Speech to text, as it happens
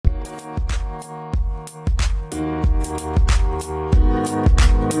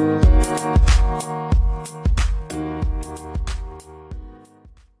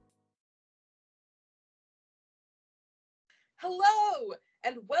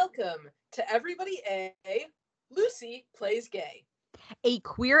welcome to Everybody A, Lucy Plays Gay. A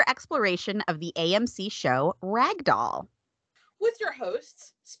queer exploration of the AMC show Ragdoll. With your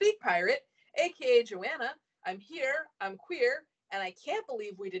hosts, Speak Pirate, aka Joanna. I'm here, I'm queer, and I can't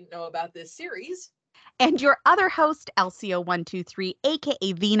believe we didn't know about this series. And your other host, LCO123,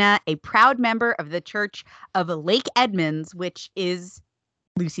 aka Vina, a proud member of the Church of Lake Edmonds, which is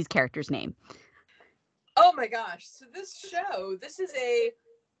Lucy's character's name. Oh my gosh, so this is a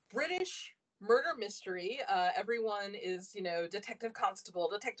British murder mystery. Everyone is, detective constable,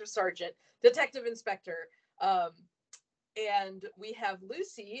 detective sergeant, detective inspector. And we have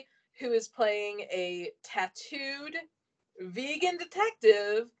Lucy, who is playing a tattooed vegan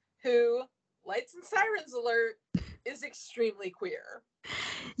detective who, lights and sirens alert, is extremely queer.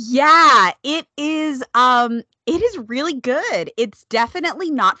 Yeah, it is really good. It's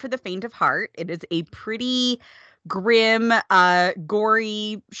definitely not for the faint of heart. It is a pretty grim,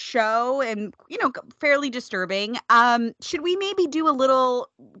 gory show and, fairly disturbing. Should we maybe do a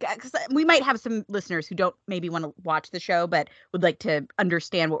little, cuz we might have some listeners who don't maybe want to watch the show but would like to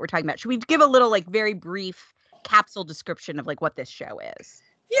understand what we're talking about. Should we give a little very brief capsule description of what this show is?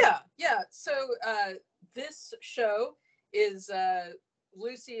 Yeah. So this show is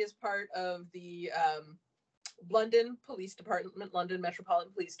Lucy is part of the London Police Department, London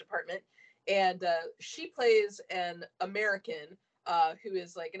Metropolitan Police Department, and she plays an American who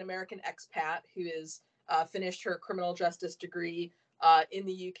is an American expat who is finished her criminal justice degree in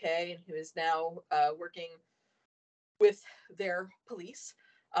the UK and who is now working with their police,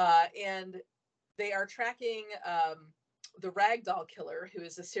 and they are tracking the Ragdoll killer, who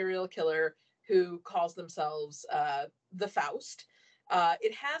is a serial killer who calls themselves the Faust.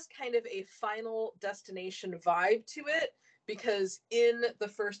 It has kind of a Final Destination vibe to it because in the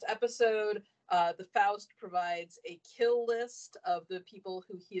first episode, the Faust provides a kill list of the people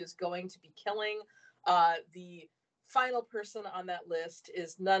who he is going to be killing. The final person on that list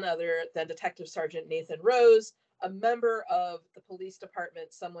is none other than Detective Sergeant Nathan Rose, a member of the police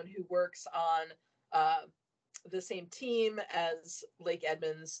department, someone who works on the same team as Lake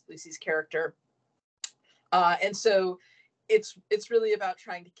Edmonds, Lucy's character. And so it's really about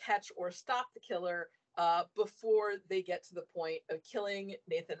trying to catch or stop the killer before they get to the point of killing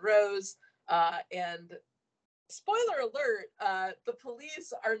Nathan Rose. And spoiler alert, the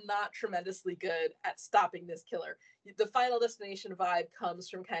police are not tremendously good at stopping this killer. The Final Destination vibe comes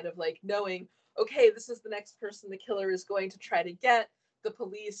from kind of knowing, okay, this is the next person the killer is going to try to get. The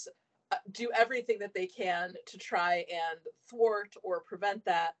police do everything that they can to try and thwart or prevent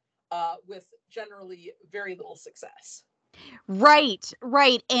that with generally very little success. Right.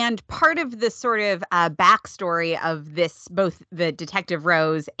 And part of the sort of backstory of this, both the Detective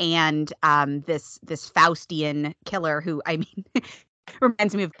Rose and this Faustian killer, who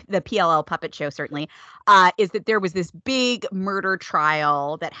reminds me of the PLL puppet show, certainly, is that there was this big murder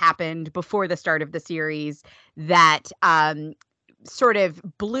trial that happened before the start of the series that sort of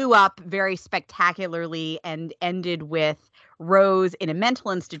blew up very spectacularly and ended with Rose in a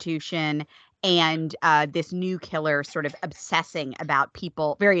mental institution and this new killer sort of obsessing about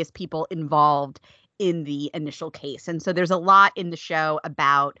various people involved in the initial case. And so there's a lot in the show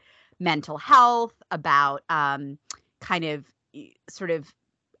about mental health, about kind of sort of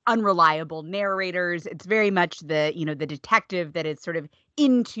unreliable narrators. It's very much the detective that is sort of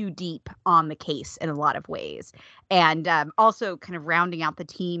in too deep on the case in a lot of ways. And also kind of rounding out the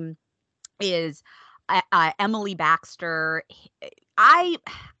team is Emily Baxter. I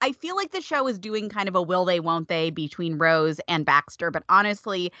feel like the show is doing kind of a will they won't they between Rose and Baxter, but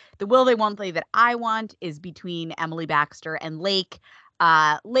honestly, the will they won't they that I want is between Emily Baxter and Lake.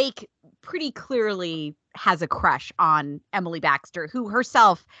 Lake pretty clearly has a crush on Emily Baxter, who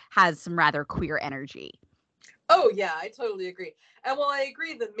herself has some rather queer energy. Oh yeah, I totally agree. And while I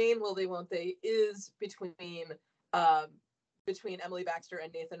agree the main will they won't they is between Emily Baxter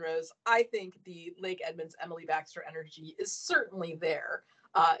and Nathan Rose, I think the Lake Edmonds Emily Baxter energy is certainly there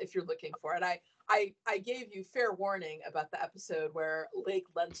if you're looking for it. I gave you fair warning about the episode where Lake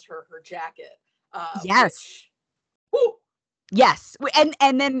lends her jacket. Yes. Which, whew. Yes,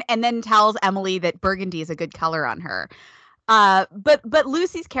 and then tells Emily that burgundy is a good color on her. But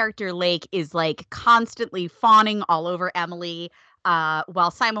Lucy's character Lake is constantly fawning all over Emily,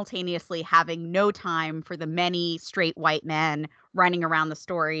 while simultaneously having no time for the many straight white men running around the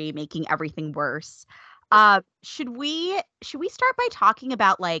story, making everything worse. Should we start by talking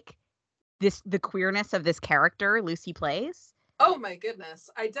about the queerness of this character Lucy plays? Oh my goodness,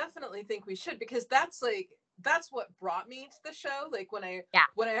 I definitely think we should, because that's what brought me to the show. When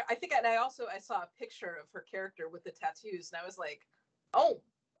I think, and I saw a picture of her character with the tattoos, and I was like, oh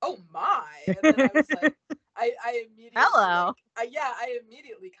oh my. And then I was like, I immediately, Hello. I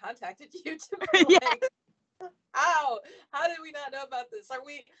immediately contacted you to be Yeah. like, how did we not know about this? Are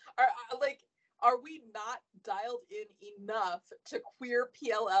we not dialed in enough to queer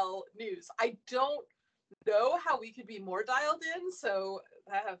PLL news? I don't know how we could be more dialed in. So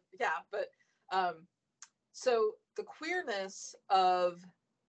so the queerness of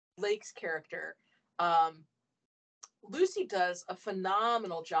Lake's character, um, Lucy does a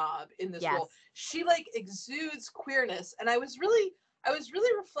phenomenal job in this Yes. role. She like exudes queerness, and I was really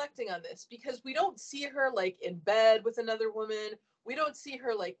reflecting on this because we don't see her like in bed with another woman. We don't see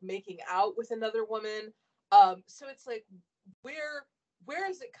her like making out with another woman. So it's like, where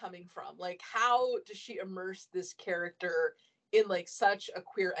is it coming from? Like, how does she immerse this character in like such a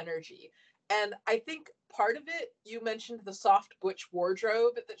queer energy? And I think part of it, you mentioned the soft butch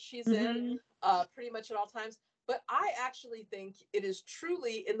wardrobe that she's in, Mhm. pretty much at all times. But I actually think it is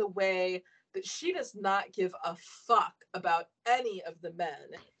truly in the way that she does not give a fuck about any of the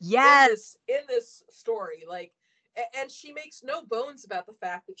men Yes. in this story. Like, and she makes no bones about the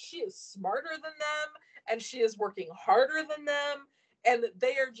fact that she is smarter than them and she is working harder than them, and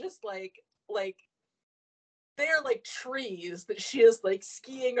they are just like they are like trees that she is like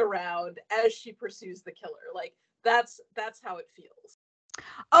skiing around as she pursues the killer. Like, that's how it feels.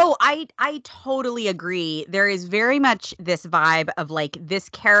 Oh, I totally agree. There is very much this vibe of like this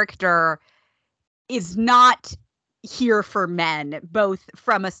character is not here for men, both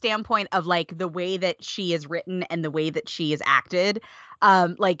from a standpoint of like the way that she is written and the way that she is acted.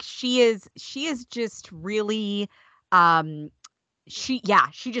 Like she is just really um she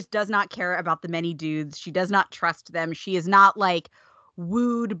just does not care about the many dudes. She does not trust them. She is not like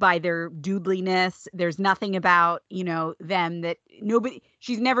wooed by their doodliness. There's nothing about, them that nobody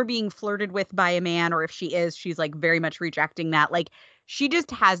she's never being flirted with by a man, or if she is, she's like very much rejecting that. Like she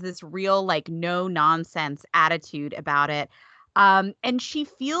just has this real like no nonsense attitude about it. And she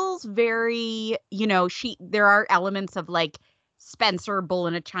feels very, she there are elements of like Spencer Bull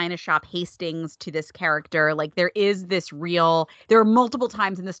in a China Shop Hastings to this character. Like there are multiple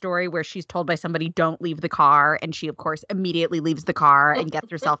times in the story where she's told by somebody, don't leave the car. And she, of course, immediately leaves the car and gets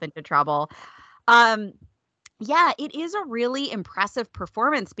herself into trouble. Um, yeah, it is a really impressive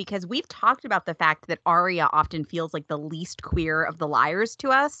performance because we've talked about the fact that Arya often feels like the least queer of the liars to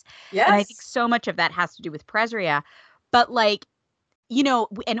us. And I think Yes. so much of that has to do with Presria. But like,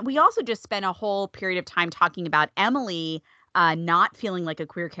 and we also just spent a whole period of time talking about Emily not feeling like a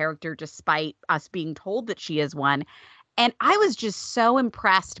queer character despite us being told that she is one. And I was just so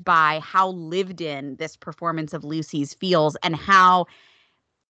impressed by how lived in this performance of Lucy's feels, and how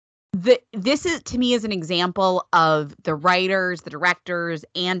this is to me is an example of the writers, the directors,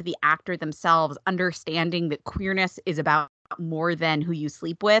 and the actor themselves understanding that queerness is about more than who you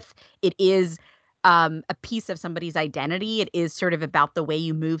sleep with. It is a piece of somebody's identity. It is sort of about the way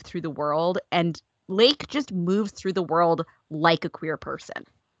you move through the world. And Lake just moves through the world like a queer person.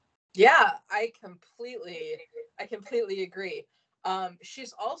 Yeah, I completely agree.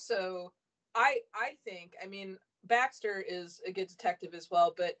 She's also, I think, I mean, Baxter is a good detective as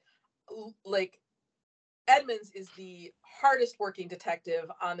well, but like, Edmonds is the hardest working detective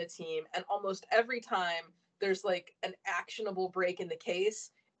on the team, and almost every time there's like an actionable break in the case,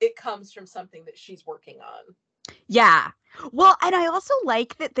 it comes from something that she's working on. Yeah. Well, and I also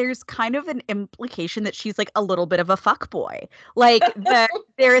like that there's kind of an implication that she's like a little bit of a fuck boy. Like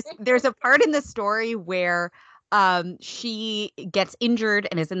there's a part in the story where she gets injured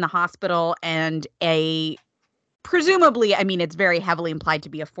and is in the hospital, and a presumably, I mean, it's very heavily implied to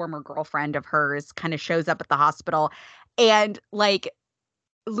be a former girlfriend of hers kind of shows up at the hospital, and like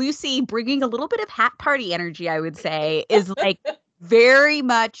Lucy, bringing a little bit of hat party energy, I would say, is like very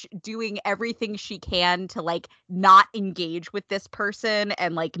much doing everything she can to like not engage with this person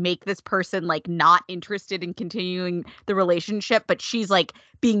and like make this person like not interested in continuing the relationship. But she's like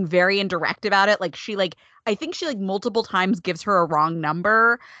being very indirect about it. Like I think she like multiple times gives her a wrong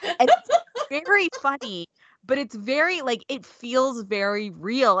number. And it's very funny, but it's very like it feels very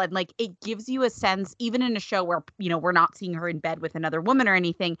real, and like it gives you a sense, even in a show where we're not seeing her in bed with another woman or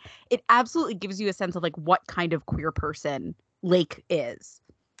anything. It absolutely gives you a sense of like what kind of queer person Lake is.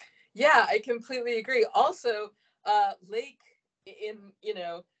 Yeah, I completely agree. Also, Lake, in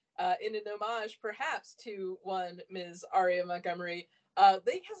in an homage perhaps to one Ms. Aria Montgomery,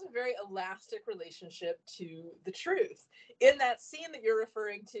 Lake has a very elastic relationship to the truth. In that scene that you're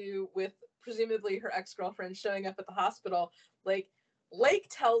referring to, with presumably her ex-girlfriend showing up at the hospital, like, Lake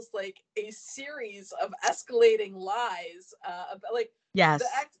tells like a series of escalating lies about like Yes.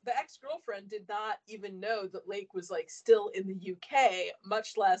 the ex-girlfriend did not even know that Lake was like still in the UK,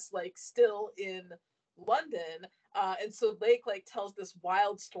 much less like still in London. And so Lake like tells this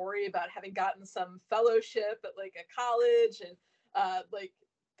wild story about having gotten some fellowship at like a college, and like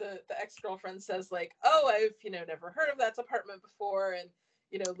the ex-girlfriend says like, oh, I've never heard of that department before, and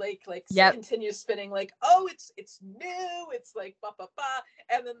Lake like Yep. continues spinning like, oh, it's new, it's like ba ba ba,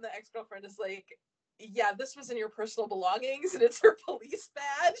 and then the ex-girlfriend is like, yeah, this was in your personal belongings, and it's her police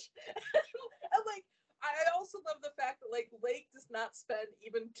badge. And like, I also love the fact that like Lake does not spend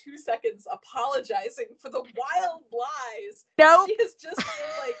even 2 seconds apologizing for the wild lies. Nope.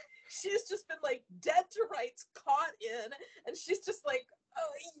 She's just been like dead to rights, caught in, and she's just like,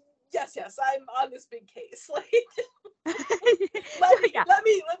 oh, yes, I'm on this big case. Like, let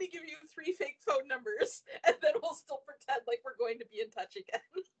me give you 3 fake phone numbers, and then we'll still pretend like we're going to be in touch again.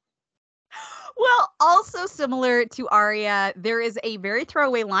 Well, also similar to Arya, there is a very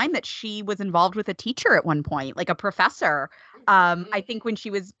throwaway line that she was involved with a teacher at one point, like a professor. I think when she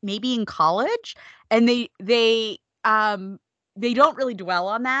was maybe in college, and they don't really dwell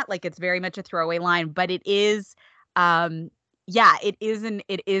on that. Like, it's very much a throwaway line, but it is it is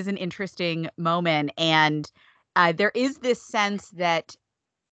an interesting moment, and there is this sense that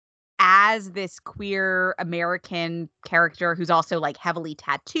as this queer American character who's also like heavily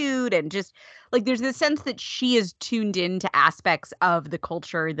tattooed, and just like there's this sense that she is tuned into aspects of the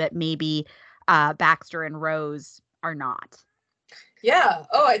culture that maybe Baxter and Rose are not. Yeah.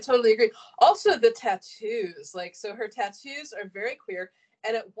 Oh, I totally agree. Also, the tattoos, like, so her tattoos are very queer.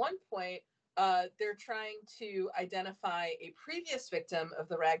 And at one point, they're trying to identify a previous victim of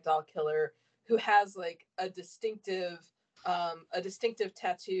the ragdoll killer who has like a distinctive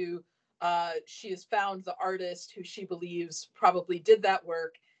tattoo. She has found the artist who she believes probably did that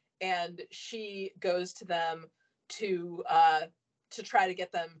work, and she goes to them to try to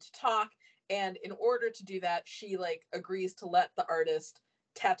get them to talk. And in order to do that, she like agrees to let the artist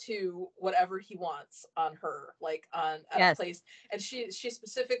tattoo whatever he wants on her, like at a place. And she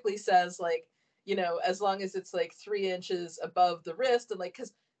specifically says like, as long as it's like 3 inches above the wrist, and like,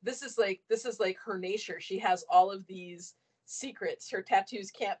 because this is like her nature. She has all of these secrets. Her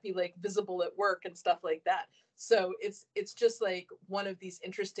tattoos can't be like visible at work and stuff like that. So it's just like one of these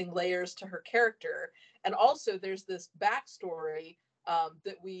interesting layers to her character. And also there's this backstory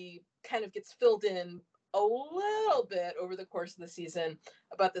that we kind of gets filled in a little bit over the course of the season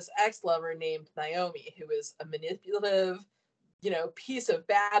about this ex-lover named Naomi, who is a manipulative, piece of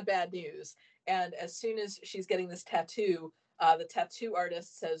bad news. And as soon as she's getting this tattoo, the tattoo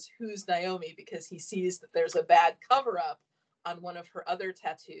artist says, "Who's Naomi?" because he sees that there's a bad cover-up on one of her other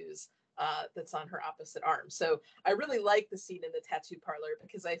tattoos that's on her opposite arm. So I really like the scene in the tattoo parlor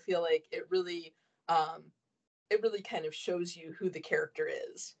because I feel like it really kind of shows you who the character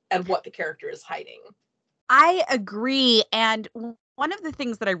is and what the character is hiding. I agree. And one of the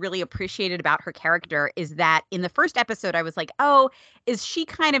things that I really appreciated about her character is that in the first episode, I was like, oh, is she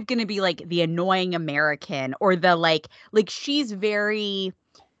kind of going to be like the annoying American, or the like she's very,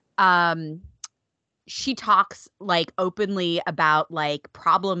 she talks like openly about like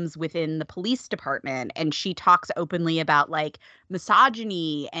problems within the police department, and she talks openly about like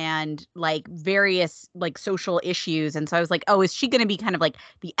misogyny and like various like social issues. And so I was like, oh, is she going to be kind of like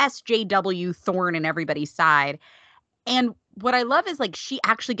the SJW thorn in everybody's side? And what I love is like she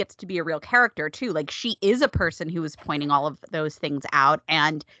actually gets to be a real character too. Like, she is a person who is pointing all of those things out,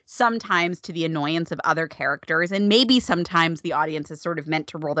 and sometimes to the annoyance of other characters, and maybe sometimes the audience is sort of meant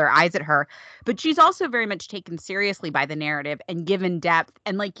to roll their eyes at her, but she's also very much taken seriously by the narrative and given depth,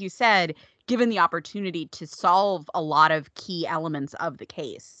 and like you said, given the opportunity to solve a lot of key elements of the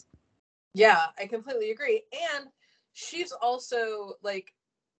case. Yeah, I completely agree. And she's also like,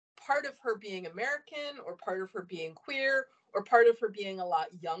 part of her being American, or part of her being queer, or part of her being a lot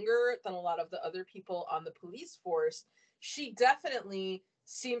younger than a lot of the other people on the police force, she definitely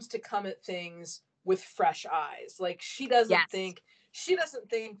seems to come at things with fresh eyes. Like, she doesn't think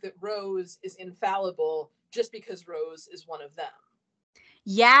that Rose is infallible just because Rose is one of them.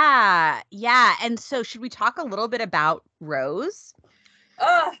 Yeah. And so should we talk a little bit about Rose?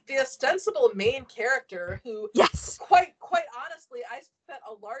 The ostensible main character who, yes, quite honestly, I spent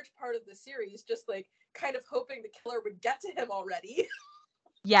a large part of the series just like kind of hoping the killer would get to him already.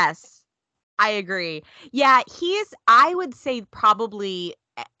 Yes, I agree. Yeah, I would say probably,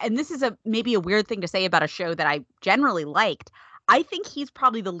 and this is maybe a weird thing to say about a show that I generally liked, I think he's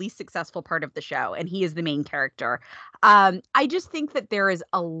probably the least successful part of the show, and he is the main character. I just think that there is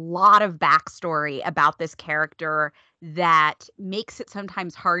a lot of backstory about this character that makes it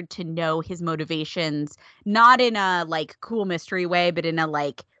sometimes hard to know his motivations, not in a like cool mystery way, but in a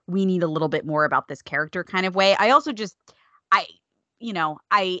like we need a little bit more about this character kind of way. I also just I you know,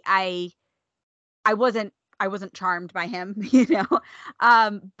 I wasn't charmed by him, you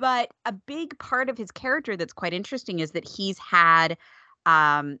know. But a big part of his character that's quite interesting is that he's had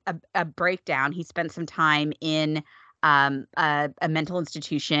a breakdown. He spent some time in a mental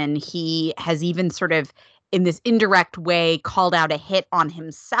institution. He has even sort of, in this indirect way, called out a hit on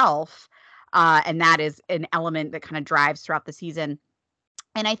himself, and that is an element that kind of drives throughout the season.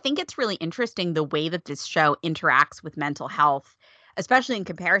 And I think it's really interesting the way that this show interacts with mental health, especially in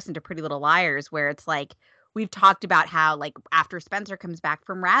comparison to Pretty Little Liars, where it's like we've talked about how, like, after Spencer comes back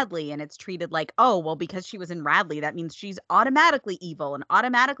from Radley and it's treated like, oh, well, because she was in Radley, that means she's automatically evil and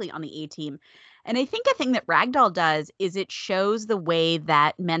automatically on the A team. And I think a thing that Ragdoll does is it shows the way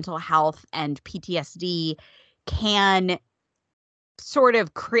that mental health and PTSD can sort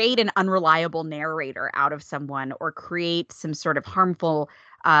of create an unreliable narrator out of someone or create some sort of harmful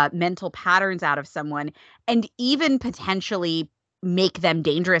mental patterns out of someone, and even potentially make them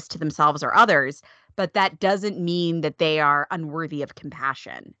dangerous to themselves or others. But that doesn't mean that they are unworthy of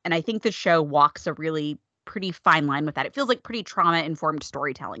compassion. And I think the show walks a really pretty fine line with that. It feels like pretty trauma-informed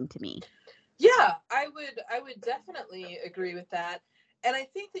storytelling to me. Yeah, I would definitely agree with that. And I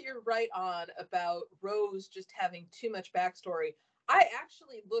think that you're right on about Rose just having too much backstory. I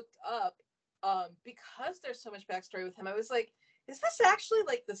actually looked up because there's so much backstory with him. I was like, is this actually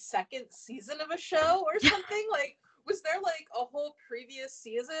like the second season of a show or something? Like, was there like a whole previous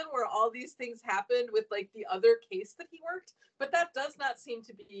season where all these things happened with like the other case that he worked? But that does not seem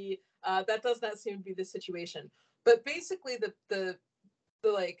to be the situation. But basically, the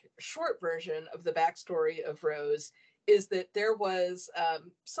like short version of the backstory of Rose is that there was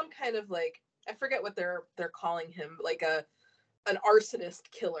some kind of like, I forget what they're calling him, like an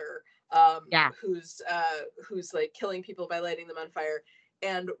arsonist killer, Yeah. who's like killing people by lighting them on fire,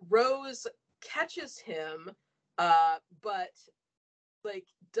 and Rose catches him, but like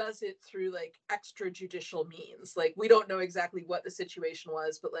does it through like extrajudicial means. Like, we don't know exactly what the situation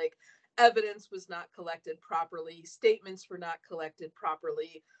was, but like evidence was not collected properly, statements were not collected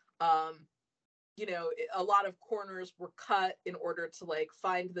properly. A lot of corners were cut in order to like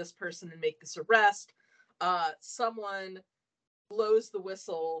find this person and make this arrest. Someone blows the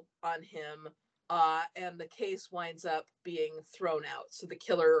whistle on him, and the case winds up being thrown out. So the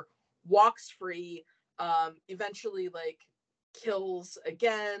killer walks free, eventually like kills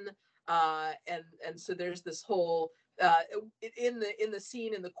again, and so there's this whole in the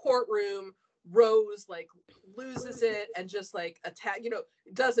scene in the courtroom. Rose like loses it and just like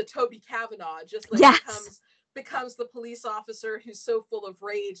does a Toby Kavanaugh, just like Yes. becomes the police officer who's so full of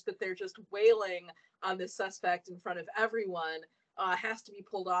rage that they're just wailing on this suspect in front of everyone. Has to be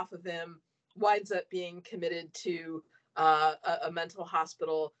pulled off of him, winds up being committed to a mental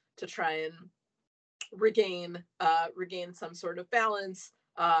hospital to try and regain some sort of balance.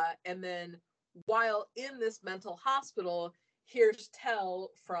 And then while in this mental hospital, hears tell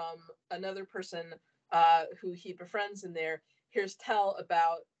from another person who he befriends in there, hears tell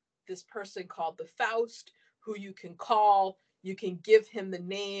about this person called the Faust, who you can call. You can give him the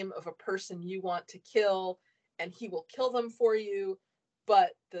name of a person you want to kill, and he will kill them for you.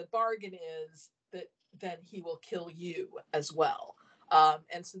 But the bargain is that then he will kill you as well.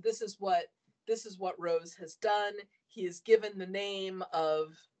 And so this is what Rose has done. He is given the name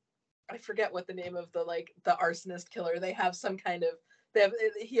of, I forget what the name of the arsonist killer. They have some kind of,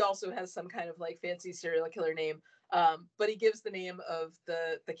 he also has some kind of like fancy serial killer name. But he gives the name of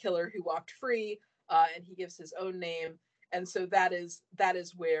the killer who walked free, and he gives his own name. And so that is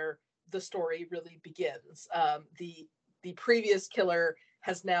where the story really begins. The previous killer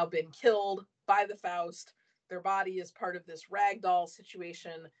has now been killed by the Faust. Their body is part of this ragdoll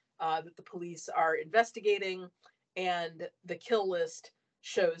situation that the police are investigating, and the kill list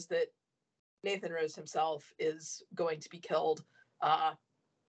shows that Nathan Rose himself is going to be killed.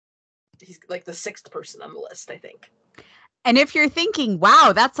 He's like the sixth person on the list, I think. And if you're thinking,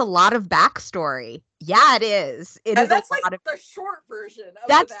 wow, that's a lot of backstory. Yeah, it is. That's like the short version.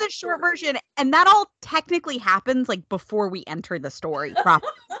 That's the short version. And that all technically happens like before we enter the story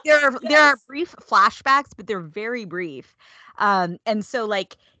properly. There are brief flashbacks, but they're very brief. And so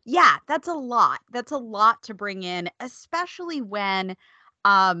like, yeah, that's a lot. That's a lot to bring in, especially when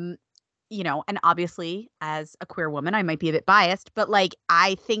you know, and obviously as a queer woman, I might be a bit biased, but like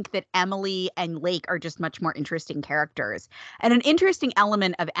I think that Emily and Lake are just much more interesting characters. And an interesting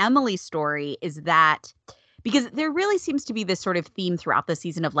element of Emily's story is that because there really seems to be this sort of theme throughout the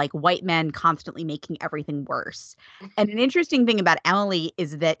season of like white men constantly making everything worse. And an interesting thing about Emily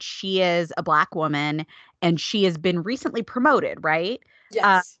is that she is a Black woman and she has been recently promoted, right?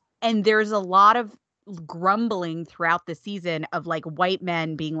 Uh, Yes. and there's a lot of grumbling throughout the season of like white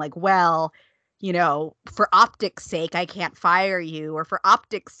men being like, well, you know, for optics sake, I can't fire you, or for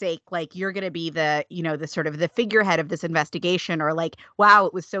optics sake, like you're going to be the, you know, the sort of the figurehead of this investigation, or like, wow,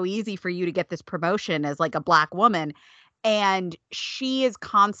 it was so easy for you to get this promotion as like a Black woman. And she is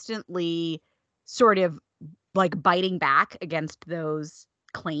constantly sort of like biting back against those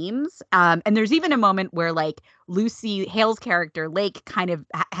claims. And there's even a moment where like Lucy Hale's character Lake kind of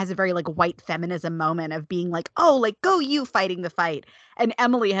has a very like white feminism moment of being like, oh, like go you fighting the fight. And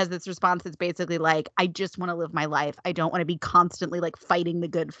Emily has this response that's basically like, I just want to live my life. I don't want to be constantly like fighting the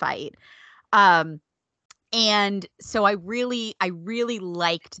good fight. Um, and so I really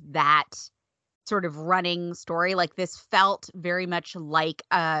liked that sort of running story. Like this felt very much like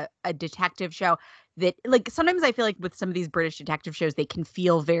a detective show that like sometimes I feel like with some of these British detective shows, they can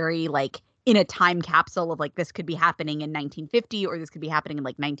feel very like in a time capsule of like this could be happening in 1950 or this could be happening in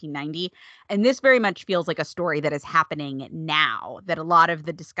like 1990. And this very much feels like a story that is happening now, that a lot of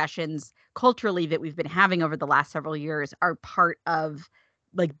the discussions culturally that we've been having over the last several years are part of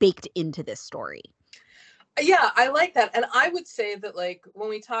like baked into this story. Yeah, I like that. And I would say that like when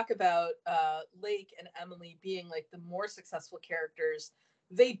we talk about Lake and Emily being like the more successful characters,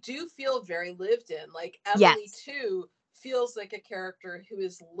 they do feel very lived in. Like Emily Yes. too feels like a character who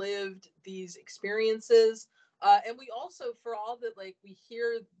has lived these experiences. And we also, for all that, like we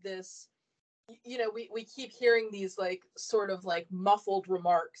hear this, you know, we keep hearing these like sort of like muffled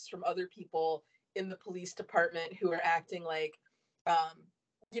remarks from other people in the police department who are acting like um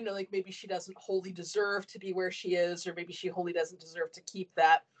you know, like maybe she doesn't wholly deserve to be where she is, or maybe she wholly doesn't deserve to keep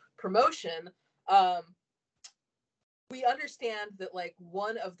that promotion. um we understand that like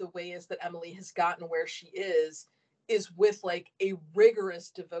one of the ways that Emily has gotten where she is with like a rigorous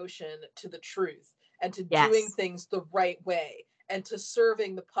devotion to the truth and to doing Yes. things the right way and to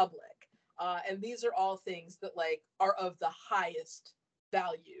serving the public. And these are all things that like are of the highest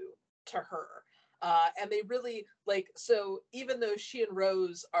value to her. And they really like, so even though she and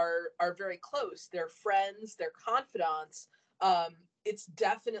Rose are very close, they're friends, they're confidants, it's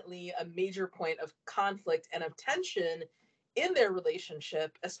definitely a major point of conflict and of tension in their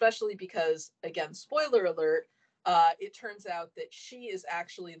relationship, especially because, again, spoiler alert, it turns out that she is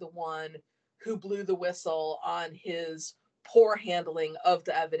actually the one who blew the whistle on his poor handling of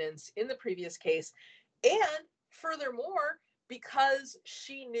the evidence in the previous case. And furthermore, because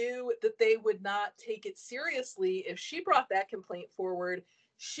she knew that they would not take it seriously if she brought that complaint forward,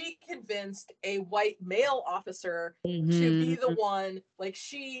 she convinced a white male officer to be the Mhm. one. Like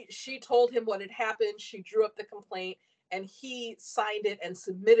she told him what had happened, she drew up the complaint, and he signed it and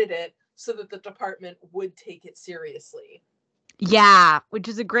submitted it so that the department would take it seriously. Yeah, which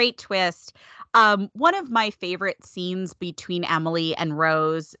is a great twist. One of my favorite scenes between Emily and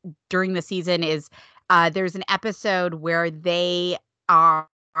Rose during the season is there's an episode where they are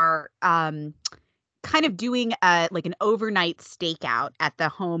kind of doing like an overnight stakeout at the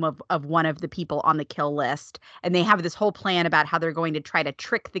home of one of the people on the kill list, and they have this whole plan about how they're going to try to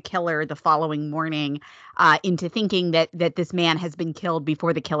trick the killer the following morning into thinking that this man has been killed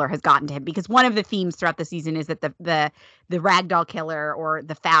before the killer has gotten to him. Because one of the themes throughout the season is that the ragdoll killer or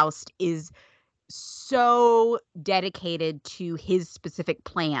the Faust is so dedicated to his specific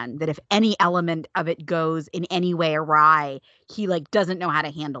plan that if any element of it goes in any way awry, he like doesn't know how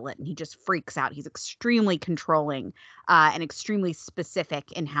to handle it and he just freaks out. He's extremely controlling and extremely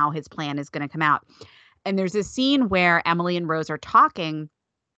specific in how his plan is going to come out. And there's a scene where Emily and Rose are talking,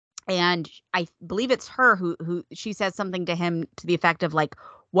 and I believe it's her who she says something to him to the effect of like,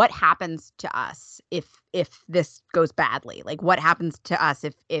 what happens to us if this goes badly? Like what happens to us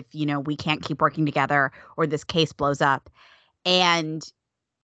if you know we can't keep working together or this case blows up? And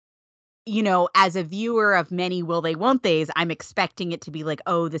you know, as a viewer of many will they won't they's, I'm expecting it to be like,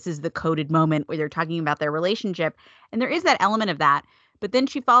 oh, this is the coded moment where they're talking about their relationship. And there is that element of that. But then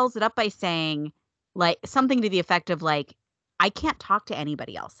she follows it up by saying like something to the effect of like, I can't talk to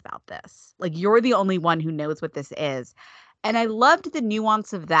anybody else about this. Like you're the only one who knows what this is. And I loved the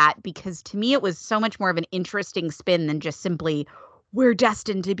nuance of that because to me it was so much more of an interesting spin than just simply we're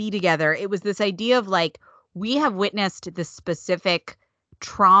destined to be together. It was this idea of like we have witnessed the specific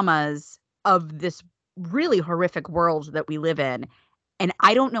traumas of this really horrific world that we live in. and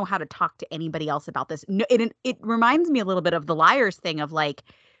I don't know how to talk to anybody else about this. No, it reminds me a little bit of the liars thing of like,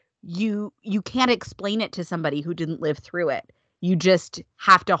 you can't explain it to somebody who didn't live through it. You just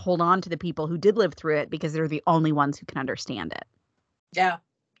have to hold on to the people who did live through it because they're the only ones who can understand it. Yeah,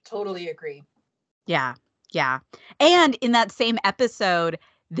 totally agree. Yeah. Yeah. And in that same episode,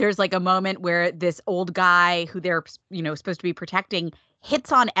 there's like a moment where this old guy who they're, supposed to be protecting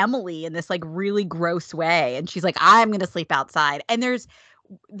hits on Emily in this like really gross way. And she's like, I'm going to sleep outside. And there's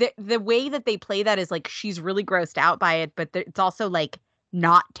the way that they play that is like she's really grossed out by it, but it's also like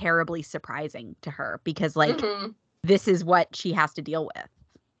not terribly surprising to her because like this is what she has to deal with.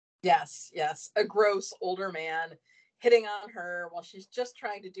 Yes. A gross older man hitting on her while she's just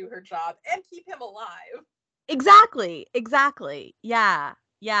trying to do her job and keep him alive. Exactly. Yeah.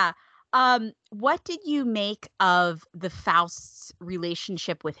 What did you make of the Faust's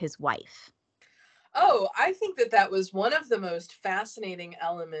relationship with his wife? Oh, I think that was one of the most fascinating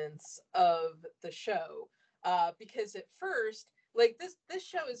elements of the show, because at first, like this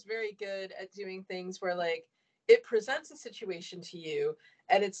show is very good at doing things where like it presents a situation to you,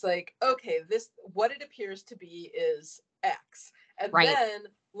 and it's like, okay, this what it appears to be is X, and Right. then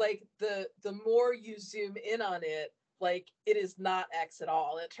like the more you zoom in on it, like it is not X at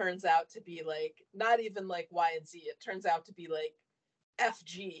all. It turns out to be like not even like Y and Z. It turns out to be like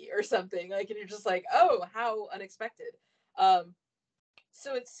FG or something, like, and you're just like, oh, how unexpected.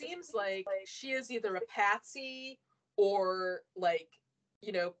 So it seems like she is either a patsy or like,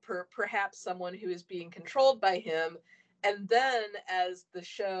 perhaps someone who is being controlled by him. And then as the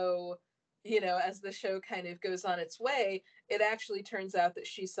show kind of goes on its way, it actually turns out that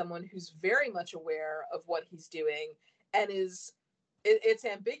she's someone who's very much aware of what he's doing and it's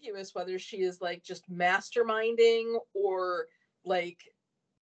ambiguous whether she is like just masterminding or like,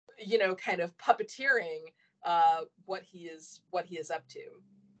 kind of puppeteering what he is up to.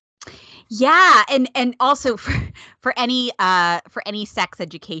 Yeah, and also for any sex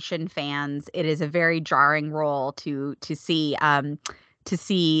education fans, it is a very jarring role to see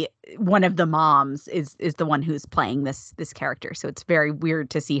one of the moms is the one who's playing this character. So it's very weird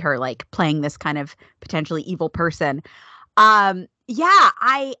to see her like playing this kind of potentially evil person. Yeah,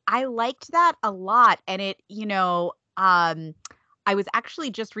 I liked that a lot, and it, I was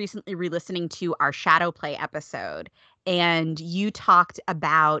actually just recently re-listening to our Shadow Play episode, and you talked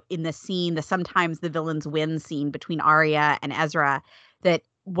about in the scene, the sometimes the villains win scene between Arya and Ezra, that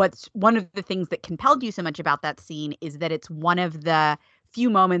what's one of the things that compelled you so much about that scene is that it's one of the few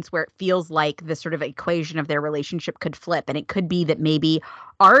moments where it feels like the sort of equation of their relationship could flip. And it could be that maybe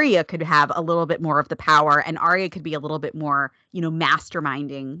Arya could have a little bit more of the power and Arya could be a little bit more,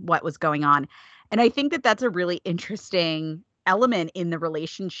 masterminding what was going on. And I think that that's a really interesting element in the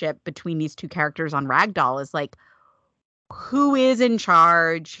relationship between these two characters on Ragdoll is like, who is in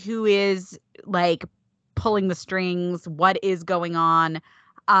charge? Who is like pulling the strings? What is going on?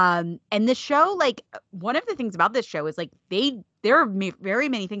 And the show, like one of the things about this show is like there are very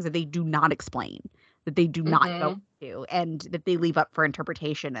many things that they do not explain, that they do not go into, and that they leave up for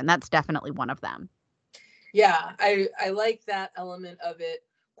interpretation. And that's definitely one of them. Yeah, I like that element of it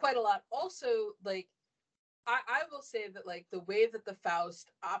quite a lot. Also, like I will say that like the way that the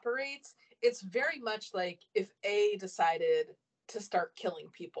Faust operates, it's very much like if A decided to start killing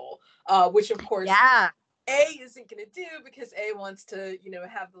people, which of course A isn't going to do because A wants to,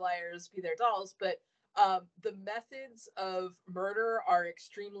 have the liars be their dolls. But the methods of murder are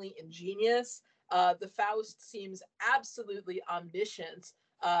extremely ingenious. The Faust seems absolutely omniscient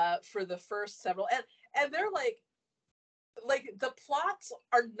for the first several, and they're like the plots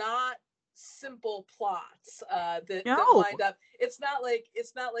are not simple plots that wind up. It's not like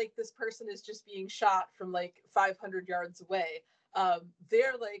this person is just being shot from like 500 yards away.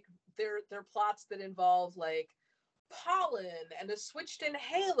 They're plots that involve like pollen and a switched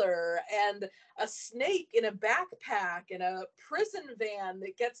inhaler and a snake in a backpack and a prison van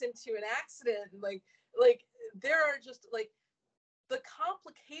that gets into an accident, and like there are just like the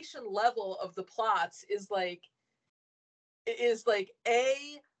complication level of the plots is like A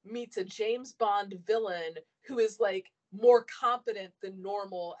meets a James Bond villain who is like more competent than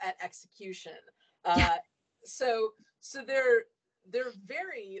normal at execution. So they're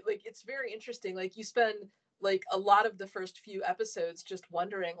very like, it's very interesting. Like you spend like a lot of the first few episodes just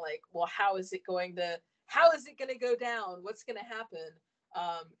wondering like, well, how is it going to go down? What's going to happen?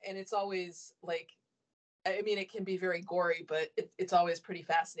 And it's always like, I mean, it can be very gory, but it's always pretty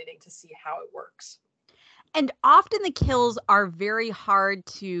fascinating to see how it works. And often the kills are very hard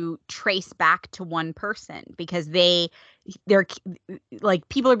to trace back to one person because they're like,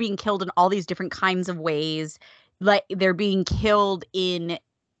 people are being killed in all these different kinds of ways. like they're being killed in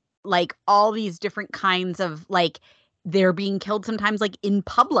like all these different kinds of like they're being killed sometimes like in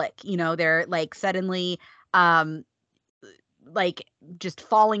public, they're like suddenly um like just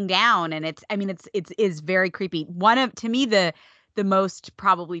falling down, and it's is very creepy. One of to me the most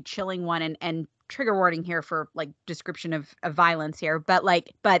probably chilling one, and trigger warning here for like description of violence here, but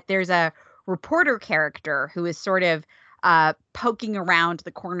there's a reporter character who is sort of poking around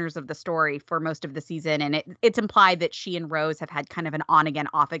the corners of the story for most of the season, and it's implied that she and Rose have had kind of an on again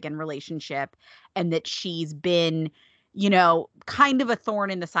off again relationship, and that she's been kind of a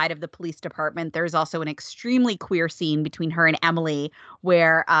thorn in the side of the police department. There's also an extremely queer scene between her and Emily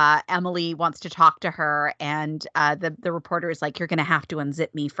where Emily wants to talk to her, and the reporter is like, "You're going to have to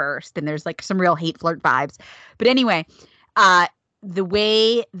unzip me first." And there's like some real hate flirt vibes. But anyway, the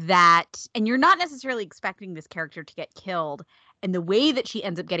way that, and you're not necessarily expecting this character to get killed, and the way that she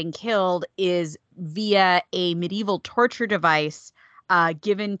ends up getting killed is via a medieval torture device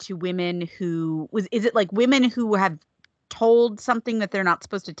given to women is it like women who have told something that they're not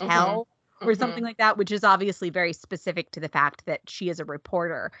supposed to tell or something like that, which is obviously very specific to the fact that she is a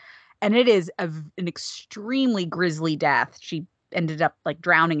reporter. And it is an extremely grisly death. She ended up like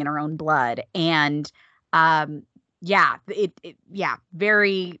drowning in her own blood. And yeah, yeah,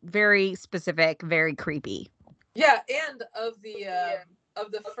 very, very specific, very creepy. Yeah, and of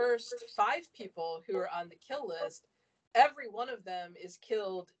the first 5 people who are on the kill list, every one of them is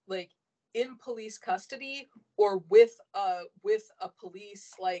killed like in police custody or with a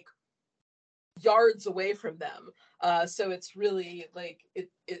police like yards away from them. So it's really like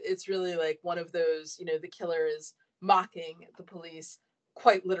it's really like one of those, the killer is mocking the police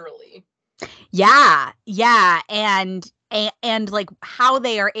quite literally. Yeah, yeah, and like how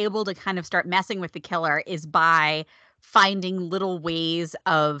they are able to kind of start messing with the killer is by finding little ways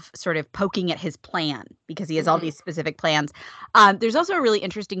of sort of poking at his plan, because he has all these specific plans. There's also a really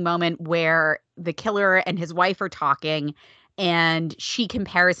interesting moment where the killer and his wife are talking, and she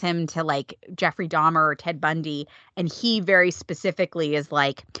compares him to like Jeffrey Dahmer or Ted Bundy, and he very specifically is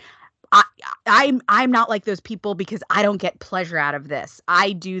like, I, I'm not like those people because I don't get pleasure out of this.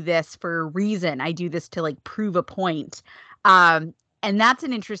 I do this for a reason. I do this to like prove a point. And that's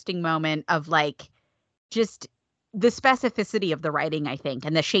an interesting moment of like just the specificity of the writing, I think,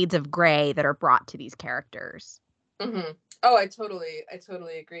 and the shades of gray that are brought to these characters. Mm-hmm. Oh, I totally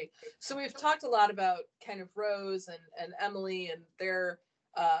agree. So we've talked a lot about kind of Rose and Emily and their,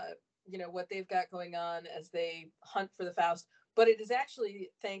 what they've got going on as they hunt for the Faust. But it is actually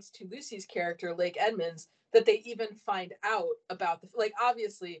thanks to Lucy's character, Lake Edmonds, that they even find out about like,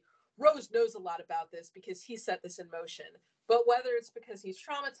 obviously, Rose knows a lot about this because he set this in motion. But whether it's because he's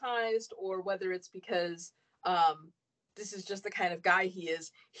traumatized or whether it's because this is just the kind of guy he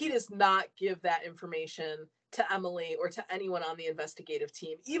is, he does not give that information to Emily or to anyone on the investigative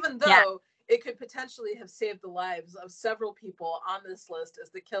team, even though it could potentially have saved the lives of several people on this list as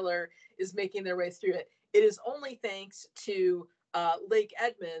the killer is making their way through it. It is only thanks to Lake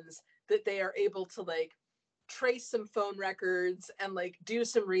Edmonds that they are able to like trace some phone records and like do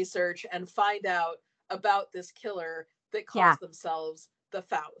some research and find out about this killer that calls themselves the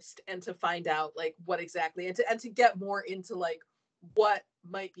Faust, and to find out like what exactly, and to get more into like what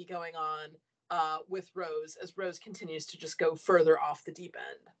might be going on with Rose as Rose continues to just go further off the deep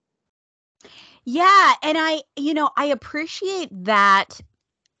end. Yeah, and I appreciate that.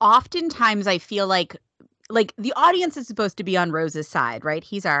 Oftentimes I feel like the audience is supposed to be on Rose's side, right?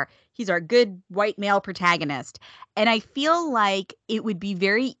 He's our good white male protagonist. And I feel like it would be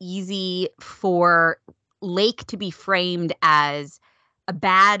very easy for Lake to be framed as a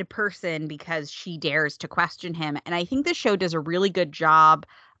bad person because she dares to question him. And I think the show does a really good job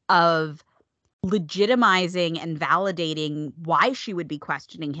of legitimizing and validating why she would be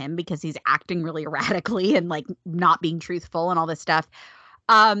questioning him, because he's acting really erratically and like not being truthful and all this stuff.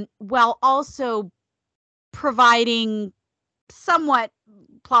 While also providing somewhat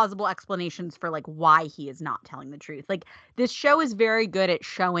plausible explanations for like why he is not telling the truth. Like this show is very good at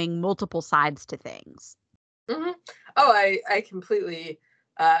showing multiple sides to things. Mm-hmm. Oh, I completely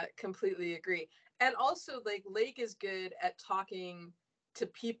agree. And also like Lake is good at talking to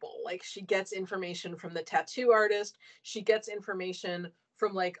people. Like she gets information from the tattoo artist. She gets information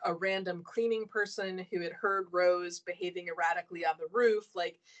from like a random cleaning person who had heard Rose behaving erratically on the roof.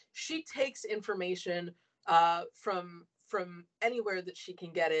 Like she takes information from anywhere that she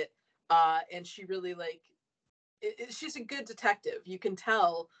can get it, and she really like she's a good detective. You can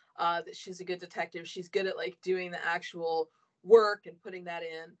tell that she's a good detective. She's good at like doing the actual work and putting that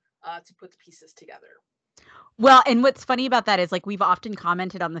in to put the pieces together. Well, and what's funny about that is like we've often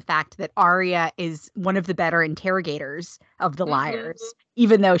commented on the fact that Arya is one of the better interrogators of the Mhm. liars,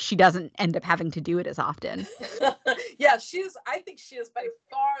 even though she doesn't end up having to do it as often. Yeah, I think she is by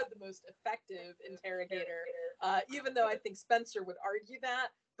far the most effective interrogator, even though I think Spencer would argue that.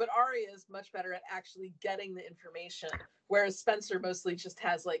 But Arya is much better at actually getting the information, whereas Spencer mostly just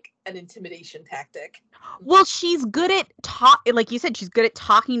has like an intimidation tactic. Well, she's good at like you said, she's good at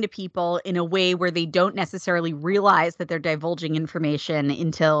talking to people in a way where they don't necessarily realize that they're divulging information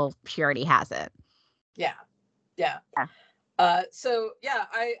until she already has it. Yeah, yeah. Yeah. So yeah,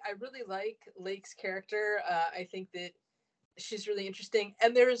 I really like Lake's character. I think that she's really interesting,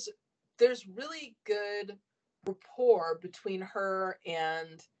 and there's really good rapport between her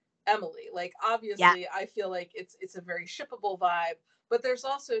and Emily. Like Yeah. obviously, I feel like it's a very shippable vibe, but there's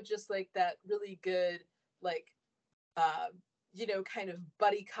also just like that really good like uh, kind of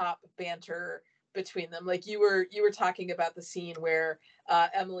buddy cop banter between them. Like you were talking about the scene where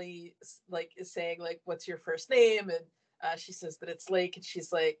Emily like is saying like, "What's your first name?" and she says that it's Lake, and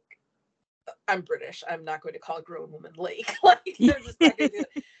she's like, "I'm British. I'm not going to call a grown woman Lake." Like I'm just not going to do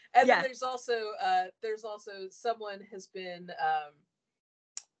it. And then Yeah. there's also someone has been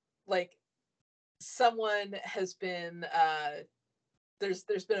like someone has been there's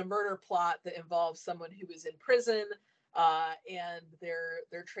been a murder plot that involves someone who was in prison, and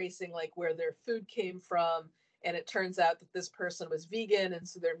they're tracing like where their food came from, and it turns out that this person was vegan, and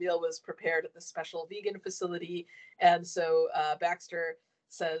so their meal was prepared at the special vegan facility, and so Baxter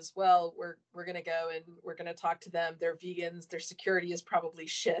says, well, we're gonna go and we're gonna talk to them. They're vegans. Their security is probably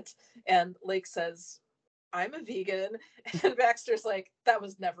shit. And Lake says, I'm a vegan, and Baxter's like, that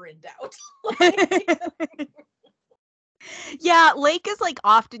was never in doubt. Like, Yeah, Lake is like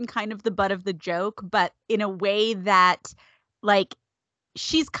often kind of the butt of the joke, but in a way that like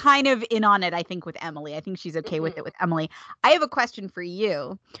she's kind of in on it, I think, with Emily. I think she's okay with it mhm. with Emily. I have a question for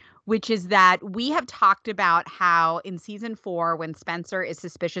you, which is that we have talked about how in season 4, when Spencer is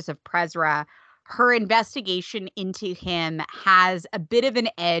suspicious of Prezra, her investigation into him has a bit of an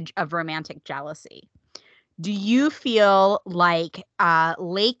edge of romantic jealousy. Do you feel like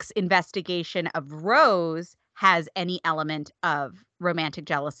Lake's investigation of Rose has any element of romantic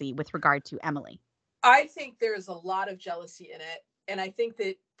jealousy with regard to Emily? I think there's a lot of jealousy in it. And I think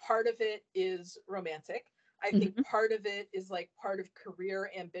that part of it is romantic. I think Mhm. part of it is like part of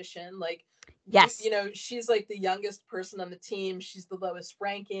career ambition. Like, Yes. she's like the youngest person on the team, she's the lowest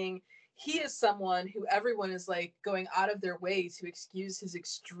ranking. He is someone who everyone is like going out of their way to excuse his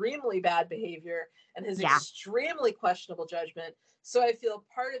extremely bad behavior and his Yeah. extremely questionable judgment. So I feel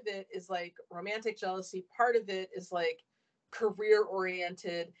part of it is like romantic jealousy, part of it is like career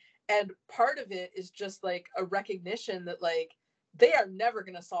oriented, and part of it is just like a recognition that like they are never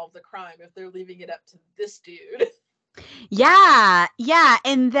going to solve the crime if they're leaving it up to this dude. Yeah. Yeah.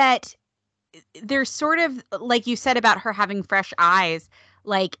 And that there's sort of like you said about her having fresh eyes,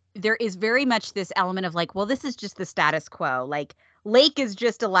 like there is very much this element of like, well, this is just the status quo. Like Lake is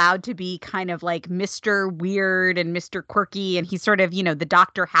just allowed to be kind of like Mr. Weird and Mr. Quirky, and he's sort of, the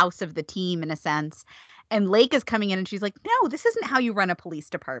Dr. House of the team in a sense. And Lake is coming in and she's like, no, this isn't how you run a police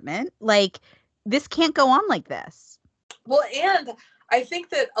department. Like, this can't go on like this. Well, and I think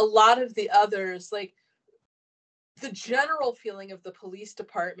that a lot of the others, like the general feeling of the police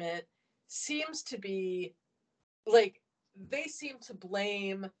department seems to be like they seem to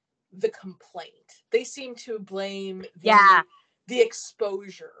blame the complaint. They seem to blame Yeah. the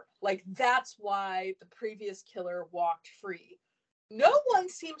exposure. Like that's why the previous killer walked free. No one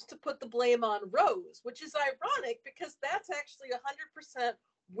seems to put the blame on Rose, which is ironic because that's actually 100%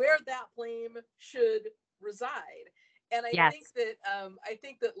 where that blame should reside. And Yes. I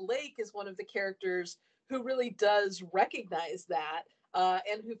think that Lake is one of the characters who really does recognize that,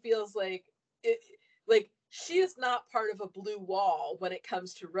 and who feels like it, like she is not part of a blue wall when it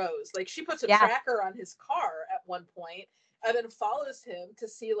comes to Rose. Like she puts a Yeah. tracker on his car at one point and then follows him to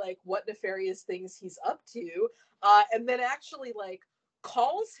see like what nefarious things he's up to, and then actually like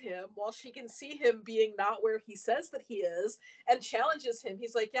calls him while she can see him being not where he says that he is, and challenges him.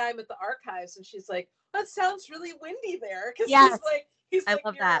 He's like, yeah, I'm at the archives, and she's like, that sounds really windy there, because Yes. he's I like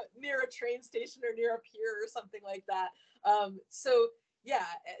love that. near a train station or near a pier or something like that. So yeah,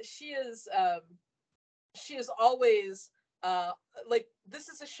 she is always uh like this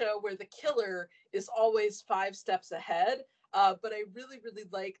is a show where the killer is always 5 steps ahead, but I really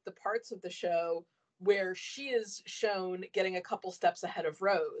like the parts of the show where she is shown getting a couple steps ahead of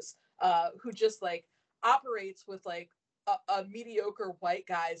Rose, who just like operates with like a mediocre white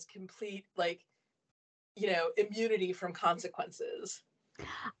guy's complete like immunity from consequences.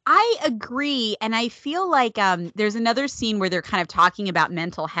 I agree, and I feel like there's another scene where they're kind of talking about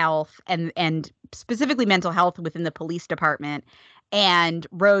mental health and specifically mental health within the police department. And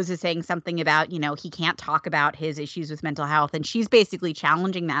Rose is saying something about, he can't talk about his issues with mental health, and she's basically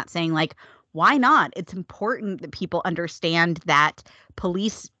challenging that, saying like, why not? It's important that people understand that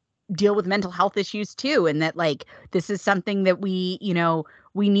police deal with mental health issues too, and that like this is something that we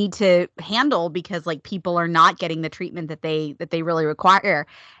need to handle because like people are not getting the treatment that they really require.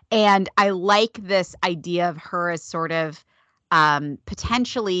 And I like this idea of her as sort of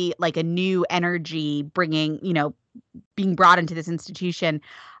potentially like a new energy bringing, being brought into this institution.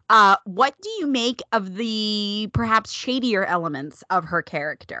 What do you make of the perhaps shadier elements of her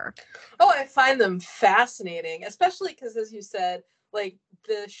character? Oh, I find them fascinating, especially because, as you said, like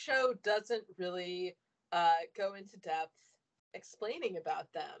the show doesn't really go into depth explaining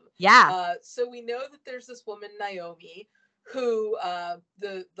about them. Yeah. So we know that there's this woman Naomi who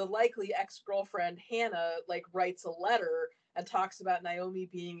the likely ex-girlfriend Hannah like writes a letter and talks about Naomi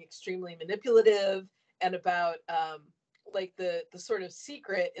being extremely manipulative and about like the sort of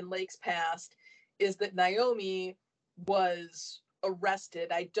secret in Lake's past is that Naomi was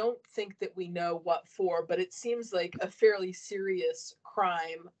arrested. I don't think that we know what for, but it seems like a fairly serious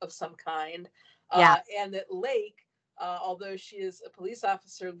crime of some kind. Yeah. And that Lake, although she is a police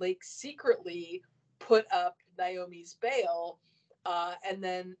officer, Lake secretly put up Naomi's bail, and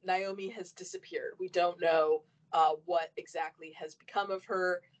then Naomi has disappeared. We don't know what exactly has become of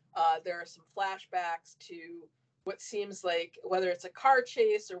her. There are some flashbacks to what seems like whether it's a car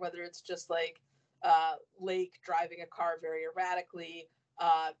chase or whether it's just like Lake driving a car very erratically.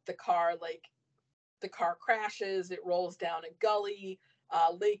 The car crashes. It rolls down a gully.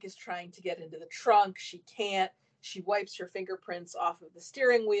 Lake is trying to get into the trunk. She can't. She wipes her fingerprints off of the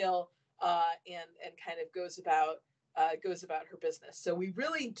steering wheel and kind of goes about her business. So we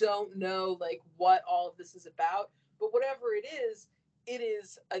really don't know like what all of this is about. But whatever it is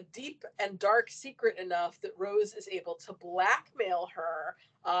a deep and dark secret enough that Rose is able to blackmail her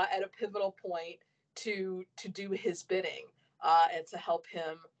at a pivotal point to do his bidding and to help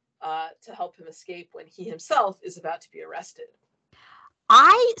him escape when he himself is about to be arrested.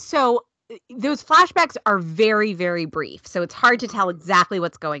 So those flashbacks are very, very brief, so it's hard to tell exactly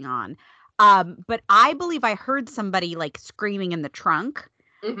what's going on. But I believe I heard somebody like screaming in the trunk,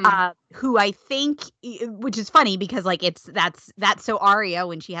 Mm-hmm. who I think, which is funny because like that's so Arya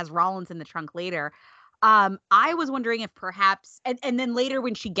when she has Rollins in the trunk later. I was wondering if perhaps, and then later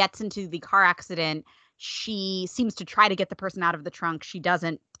when she gets into the car accident, she seems to try to get the person out of the trunk. She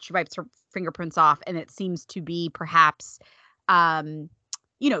doesn't. She wipes her fingerprints off, and it seems to be perhaps, um,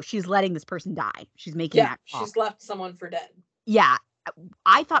 she's letting this person die. She's making Yeah, that call. she's left someone for dead. Yeah,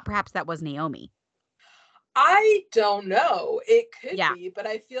 I thought perhaps that was Naomi. I don't know. It could Yeah. be, but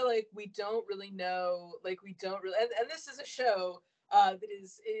I feel like we don't really know. Like we don't really, and this is a show it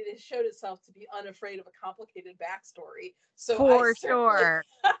has showed itself to be unafraid of a complicated backstory. So For sure.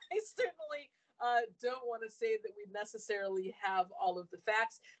 I certainly don't want to say that we necessarily have all of the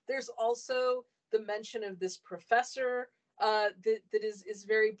facts. There's also the mention of this professor that is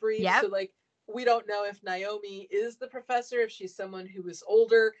very brief. Yep. So like we don't know if Naomi is the professor, if she's someone who is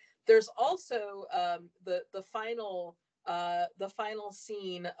older. There's also the final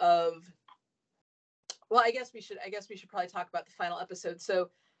scene of, well, I guess we should probably talk about the final episode.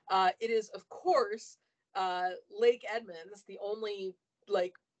 So it is of course Lake Edmonds, the only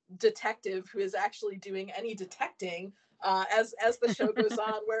like detective who is actually doing any detecting as the show goes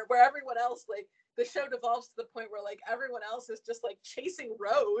on, where everyone else, like the show devolves to the point where like everyone else is just like chasing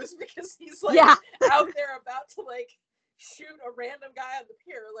Rose because he's like out there about to like shoot a random guy on the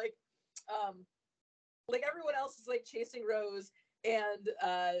pier. Like everyone else is like chasing Rose, and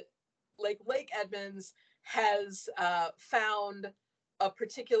like Lake Edmonds has found a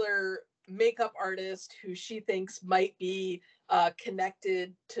particular makeup artist who she thinks might be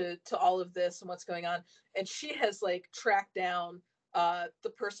connected to all of this and what's going on, and she has like tracked down the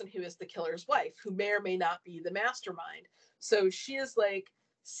person who is the killer's wife, who may or may not be the mastermind. So she is like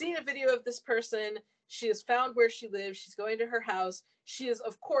seen a video of this person. She has found where she lives. She's going to her house. She is,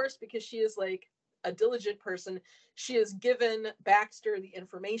 of course, because she is like a diligent person, she has given Baxter the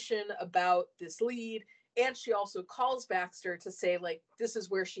information about this lead, and she also calls Baxter to say like, this is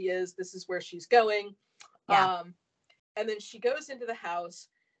where she is, this is where she's going. Yeah. And then she goes into the house.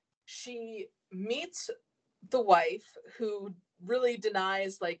 She meets the wife, who really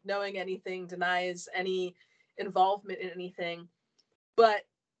denies like knowing anything, denies any involvement in anything. But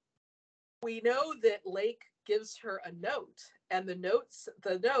we know that Lake gives her a note, and the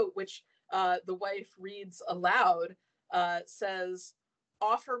note, which the wife reads aloud, says,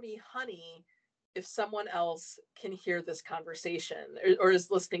 offer me honey if someone else can hear this conversation or is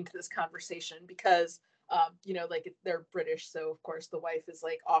listening to this conversation, because like they're British, so of course the wife is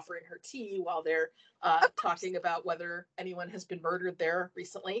like offering her tea while they're talking about whether anyone has been murdered there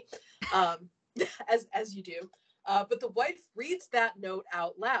recently, as you do. But the wife reads that note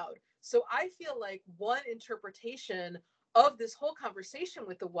out loud. So I feel like one interpretation of this whole conversation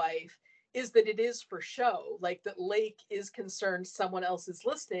with the wife is that it is for show, like that Lake is concerned someone else is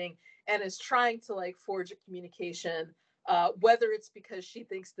listening and is trying to like forge a communication, whether it's because she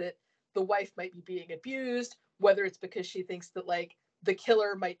thinks that the wife might be being abused, whether it's because she thinks that like the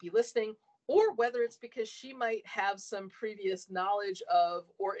killer might be listening, or whether it's because she might have some previous knowledge of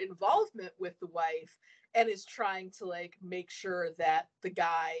or involvement with the wife and is trying to like make sure that the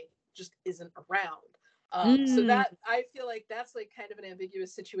guy just isn't around. So that, I feel like that's like kind of an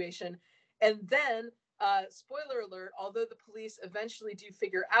ambiguous situation. And then, spoiler alert, although the police eventually do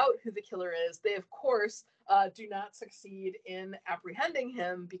figure out who the killer is, they of course do not succeed in apprehending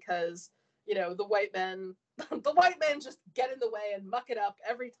him because, the white men just get in the way and muck it up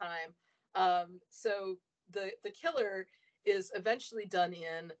every time. So the killer is eventually done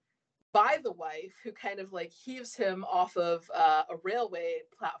in by the wife, who kind of like heaves him off of a railway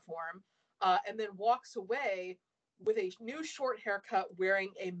platform, and then walks away with a new short haircut,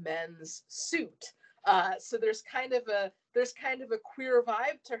 wearing a men's suit. So there's kind of a queer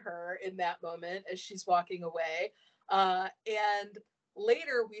vibe to her in that moment as she's walking away. And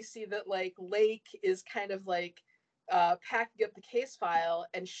later we see that like Lake is kind of like packing up the case file,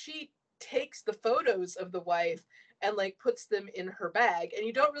 and she takes the photos of the wife and like puts them in her bag. And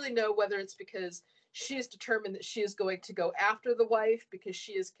you don't really know whether it's because she is determined that she is going to go after the wife because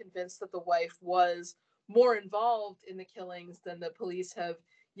she is convinced that the wife was more involved in the killings than the police have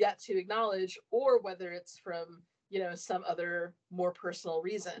yet to acknowledge, or whether it's from, some other more personal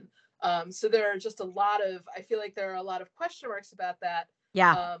reason. So there are just I feel like there are a lot of question marks about that.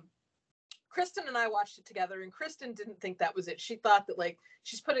 Yeah. Kristen and I watched it together, and Kristen didn't think that was it. She thought that like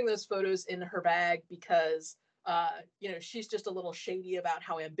she's putting those photos in her bag because she's just a little shady about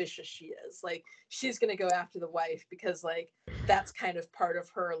how ambitious she is. Like she's going to go after the wife because like that's kind of part of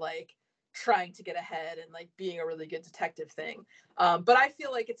her like trying to get ahead and like being a really good detective thing. But I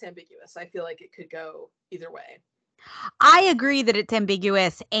feel like it's ambiguous. I feel like it could go either way. I agree that it's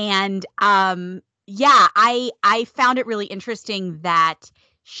ambiguous, and yeah, I found it really interesting that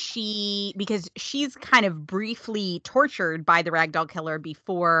because she's kind of briefly tortured by the ragdoll killer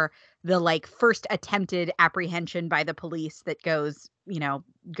before the like first attempted apprehension by the police that goes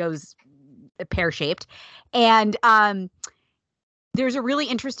pear-shaped. And there's a really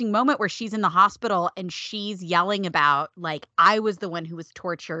interesting moment where she's in the hospital and she's yelling about, like, I was the one who was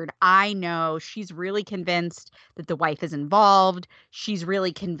tortured. I know. She's really convinced that the wife is involved. She's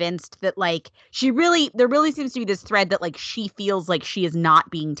really convinced that, like, there really seems to be this thread that, like, she feels like she is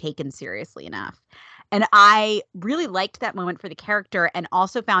not being taken seriously enough. And I really liked that moment for the character, and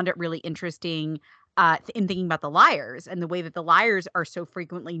also found it really interesting in thinking about the liars and the way that the liars are so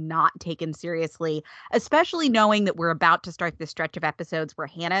frequently not taken seriously, especially knowing that we're about to start this stretch of episodes where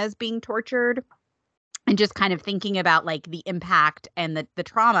Hannah is being tortured, and just kind of thinking about like the impact and the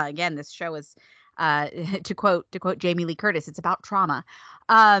trauma. Again, this show is to quote Jamie Lee Curtis, it's about trauma.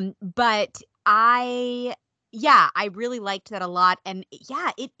 But I really liked that a lot. And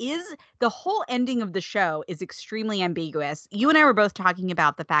yeah, it is, the whole ending of the show is extremely ambiguous. You and I were both talking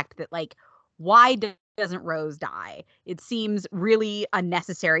about the fact that like, why doesn't Rose die? It seems really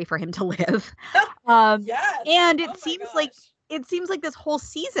unnecessary for him to live. Yes. And it seems like this whole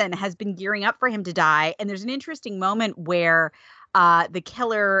season has been gearing up for him to die. And there's an interesting moment where the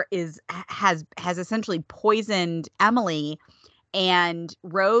killer has essentially poisoned Emily, and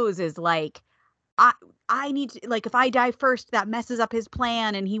Rose is like, I need to, like, if I die first, that messes up his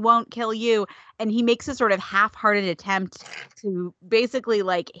plan and he won't kill you. And he makes a sort of half-hearted attempt to basically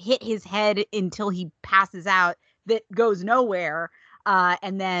like hit his head until he passes out, that goes nowhere.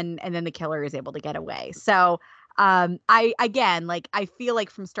 And then the killer is able to get away. So I feel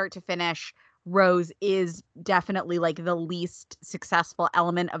like from start to finish, Rose is definitely like the least successful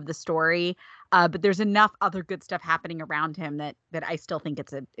element of the story. But there's enough other good stuff happening around him that I still think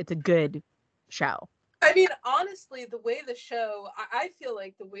it's a good show. I mean, honestly, I feel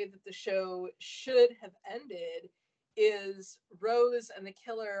like the way that the show should have ended is Rose and the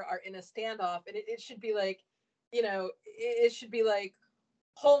killer are in a standoff, and it should be like, it should be like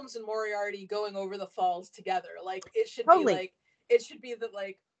Holmes and Moriarty going over the falls together. Like it should be that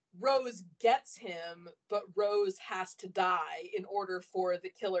like Rose gets him, but Rose has to die in order for the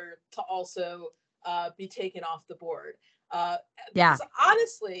killer to also be taken off the board. Yeah. Because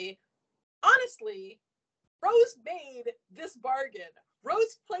honestly, Rose made this bargain.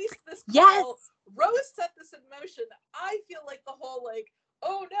 Rose placed this call. Yes. Rose set this in motion. I feel like the whole like,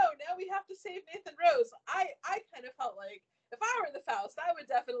 oh no, now we have to save Nathan Rose. I kind of felt like if I were the Faust, I would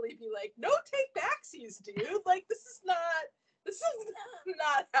definitely be like, no take backsies, dude. Like this is not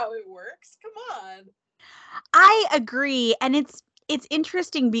how it works. Come on. I agree, and it's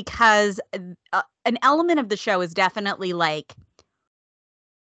interesting because an element of the show is definitely like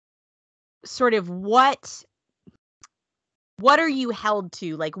sort of what are you held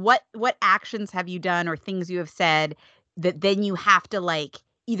to? Like what actions have you done or things you have said that then you have to like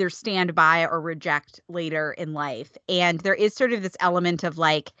either stand by or reject later in life. And there is sort of this element of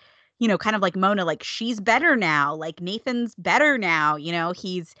like, you know, kind of like Mona, like she's better now, like Nathan's better now, you know,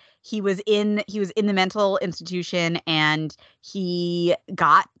 he was in the mental institution and he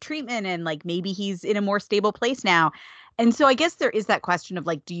got treatment and like maybe he's in a more stable place now. And so I guess there is that question of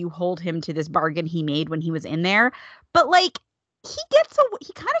like, do you hold him to this bargain he made when he was in there? But like he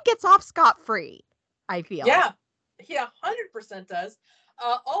kind of gets off scot-free, I feel. Yeah, he 100% does.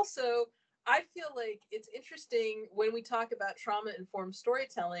 Also, I feel like it's interesting when we talk about trauma-informed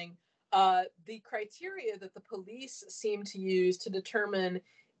storytelling, the criteria that the police seem to use to determine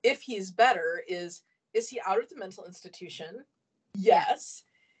if he's better is he out of the mental institution? Yes.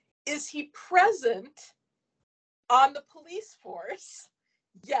 Yeah. Is he present on the police force?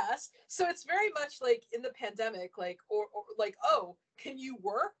 Yes. So it's very much like in the pandemic, like, or like, oh, can you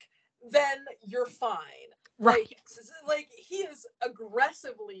work? Then you're fine. Right. Like he is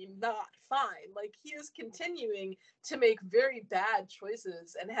aggressively not fine. Like he is continuing to make very bad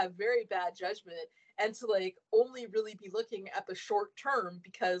choices and have very bad judgment and to like only really be looking at the short term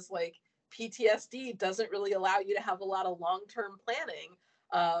because like PTSD doesn't really allow you to have a lot of long-term planning.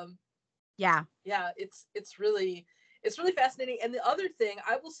 Yeah. It's really fascinating. And the other thing,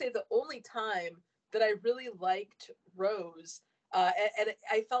 I will say the only time that I really liked Rose, and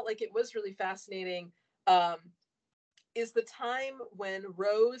I felt like it was really fascinating, is the time when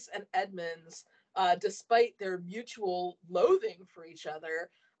Rose and Edmonds, despite their mutual loathing for each other,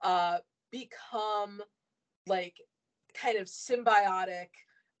 become like kind of symbiotic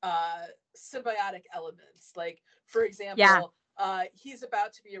elements. Like, for example, he's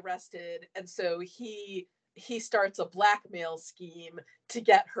about to be arrested, and so he starts a blackmail scheme to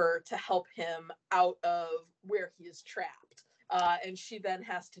get her to help him out of where he is trapped, and she then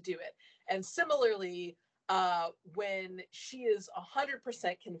has to do it. And similarly, when she is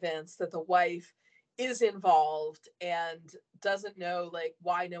 100% convinced that the wife is involved and doesn't know like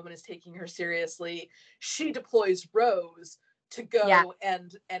why no one is taking her seriously, she deploys Rose to go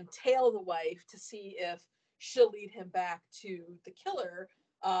and tail the wife to see if she'll lead him back to the killer.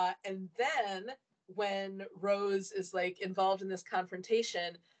 And then when Rose is like involved in this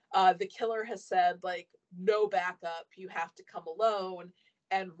confrontation, the killer has said like, no backup, you have to come alone.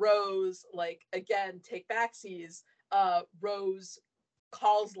 And Rose, like, again, take backsies. Rose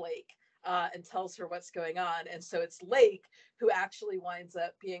calls Lake and tells her what's going on. And so it's Lake who actually winds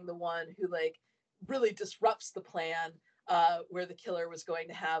up being the one who like really disrupts the plan, where the killer was going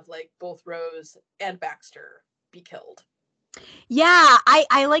to have like both Rose and Baxter be killed. Yeah,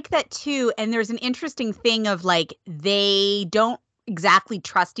 I like that too. And there's an interesting thing of like they don't exactly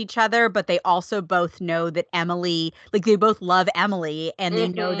trust each other, but they also both know that Emily, like they both love Emily and they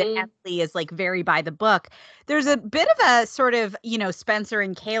know that Emily is like very by the book. There's a bit of a sort of, you know, Spencer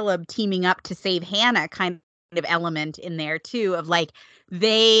and Caleb teaming up to save Hannah kind of element in there too of like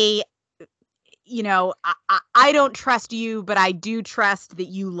they, you know, I don't trust you, but I do trust that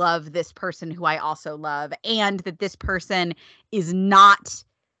you love this person who I also love, and that this person is not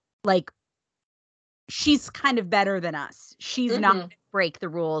like, she's kind of better than us. She's not going to break the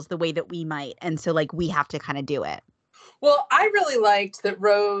rules the way that we might. And so like we have to kind of do it. Well, I really liked that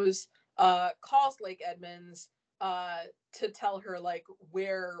Rose calls Lake Edmonds to tell her like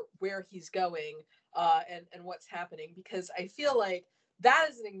where he's going and what's happening, because I feel like that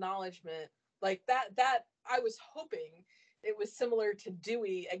is an acknowledgement like that I was hoping it was similar to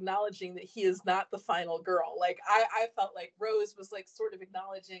Dewey acknowledging that he is not the final girl. Like I felt like Rose was like sort of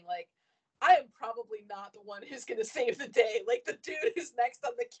acknowledging like, I am probably not the one who's going to save the day. Like the dude who's next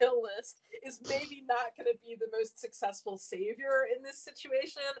on the kill list is maybe not going to be the most successful savior in this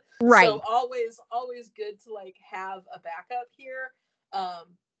situation. Right. So always good to like have a backup here.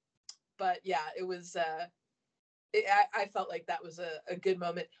 But yeah, it was, I felt like that was a good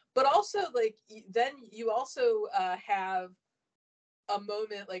moment. But also like, then you also have a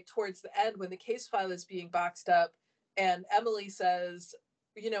moment like towards the end when the case file is being boxed up and Emily says,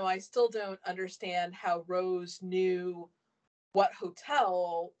 you know, I still don't understand how Rose knew what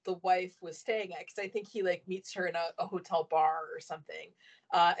hotel the wife was staying at, because I think he like meets her in a hotel bar or something.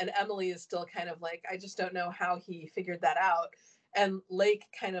 And Emily is still kind of like, I just don't know how he figured that out. And Lake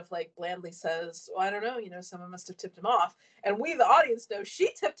kind of like blandly says, well, I don't know, someone must have tipped him off. And we, the audience, know she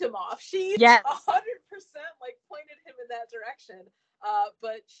tipped him off. She Yes. 100% like pointed him in that direction.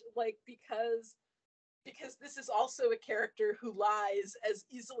 But like, because this is also a character who lies as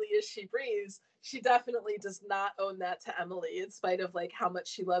easily as she breathes, she definitely does not own that to Emily, in spite of like how much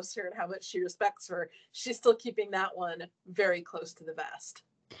she loves her and how much she respects her. She's still keeping that one very close to the vest.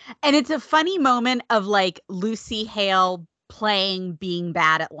 And it's a funny moment of like Lucy Hale playing being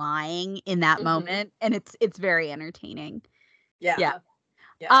bad at lying in that moment, and it's very entertaining. Yeah.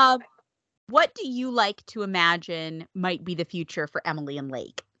 What do you like to imagine might be the future for Emily and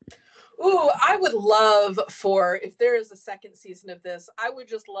Lake? Ooh, I would love for, if there is a second season of this, I would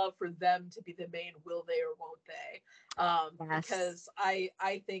just love for them to be the main will they or won't they. Yes. Because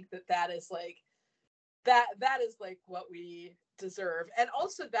I think that is like, that is like what we deserve. And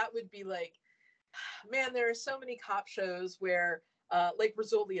also that would be like, man, there are so many cop shows where like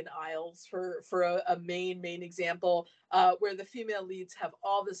Rizzoli and Isles for a main example, where the female leads have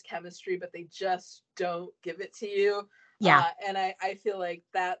all this chemistry, but they just don't give it to you. Yeah. And I feel like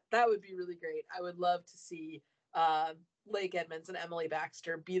that would be really great. I would love to see Lake Edmonds and Emily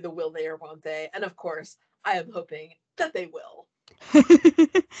Baxter be the will they or won't they. And of course, I am hoping that they will.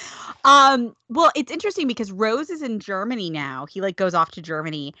 Well, it's interesting because Rose is in Germany now. He like goes off to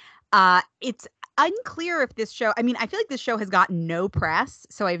Germany. It's unclear if this show, I mean, I feel like this show has gotten no press,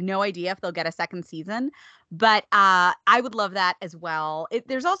 so I have no idea if they'll get a second season, but I would love that as well.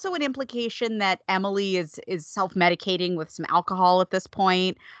 There's also an implication that Emily is self-medicating with some alcohol at this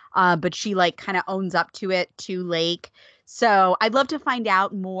point, but she like kind of owns up to it to Lake. So I'd love to find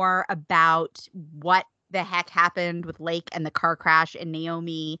out more about what the heck happened with Lake and the car crash and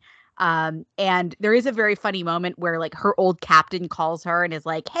Naomi. And there is a very funny moment where like her old captain calls her and is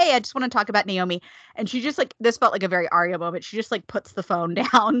like, "Hey, I just want to talk about Naomi." And she just like, this felt like a very Arya moment. She just like puts the phone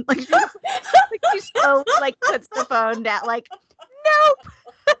down. Like she so like puts the phone down. Like, nope.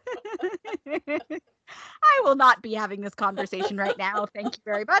 I will not be having this conversation right now. Thank you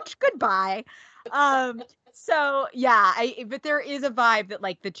very much. Goodbye. So yeah, but there is a vibe that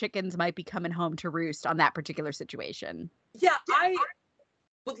like the chickens might be coming home to roost on that particular situation. Yeah, I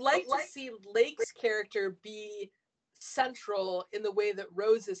would like to see Lake's character be central in the way that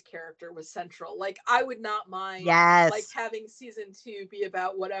Rose's character was central. Like, I would not mind like having season 2 be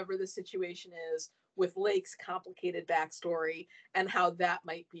about whatever the situation is with Lake's complicated backstory and how that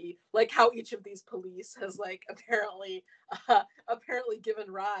might be like how each of these police has like apparently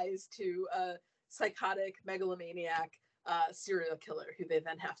given rise to a psychotic megalomaniac serial killer who they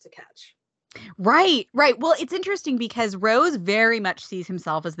then have to catch. Right. Well, it's interesting because Rose very much sees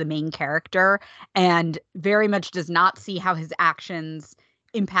himself as the main character and very much does not see how his actions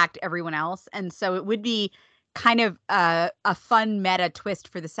impact everyone else. And so it would be kind of a fun meta twist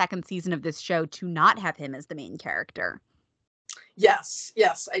for the second season of this show to not have him as the main character. Yes,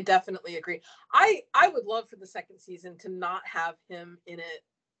 I definitely agree. I would love for the second season to not have him in it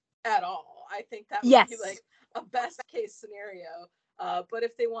at all. I think that would be like a best case scenario. But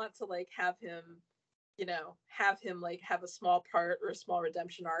if they want to like have him like have a small part or a small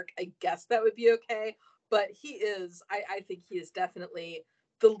redemption arc, I guess that would be okay. But I think he is definitely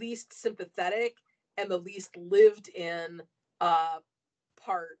the least sympathetic and the least lived in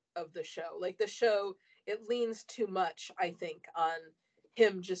part of the show. Like the show, it leans too much, I think, on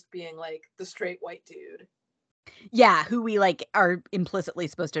him just being like the straight white dude. Yeah, who we like are implicitly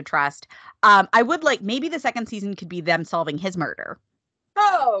supposed to trust. I would like maybe the second season could be them solving his murder.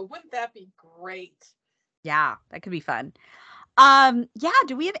 Oh, wouldn't that be great? Yeah, that could be fun. Yeah,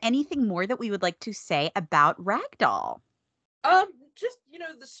 do we have anything more that we would like to say about Ragdoll? Just,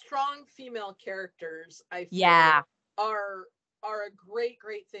 the strong female characters, I feel are a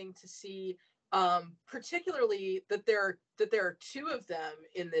great thing to see. Particularly that there are two of them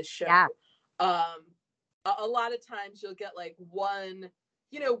in this show. Yeah. A lot of times you'll get like one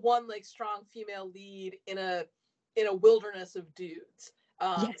like strong female lead in a wilderness of dudes.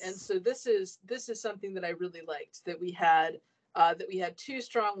 And so this is something that I really liked, that we had two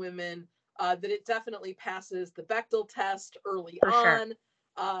strong women, that it definitely passes the Bechdel test early on.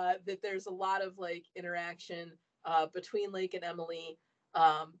 That there's a lot of like interaction between Lake and Emily,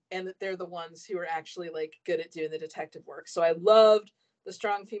 and that they're the ones who are actually like good at doing the detective work. So I loved the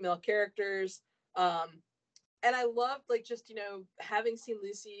strong female characters. And I loved like just, having seen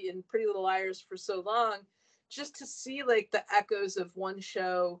Lucy in Pretty Little Liars for so long, just to see like the echoes of one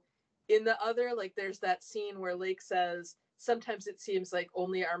show in the other. Like there's that scene where Lake says sometimes it seems like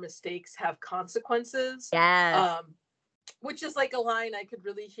only our mistakes have consequences. Yes. Which is like a line I could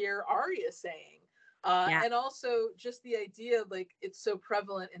really hear Arya saying. Yeah. And also just the idea, like, it's so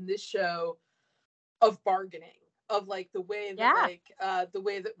prevalent in this show of bargaining, of like the way that Yeah. the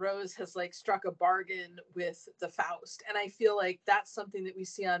way that Rose has like struck a bargain with the Faust. And I feel like that's something that we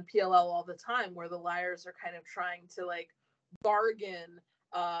see on PLL all the time, where the liars are kind of trying to like bargain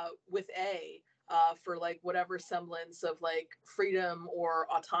with for like whatever semblance of like freedom or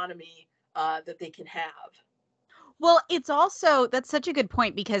autonomy that they can have. Well, it's also that's such a good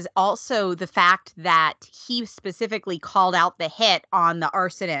point because also the fact that he specifically called out the hit on the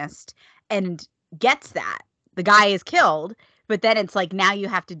arsonist and gets that. The guy is killed, but then it's like now you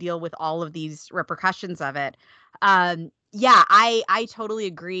have to deal with all of these repercussions of it. Yeah, I totally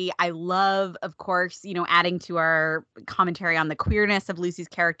agree. I love, of course, adding to our commentary on the queerness of Lucy's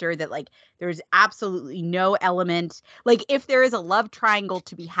character that like there's absolutely no element like if there is a love triangle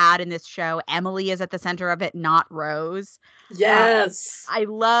to be had in this show, Emily is at the center of it, not Rose. Uh, Yes. I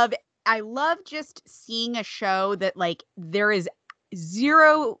love just seeing a show that like there is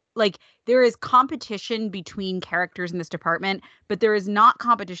zero like there is competition between characters in this department, but there is not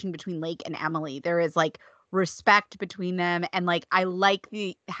competition between Lake and Emily. There is like respect between them, and like I like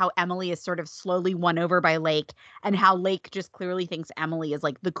the how Emily is sort of slowly won over by Lake, and how Lake just clearly thinks Emily is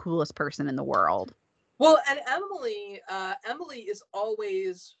like the coolest person in the world. Well, and Emily is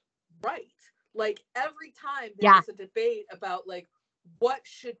always right. Like every time there Yeah. is a debate about like what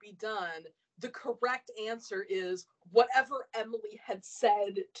should be done, the correct answer is whatever Emily had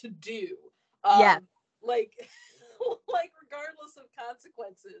said to do. Yeah. Like like regardless of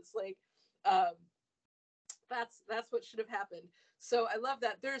consequences. Like um that's what should have happened. So I love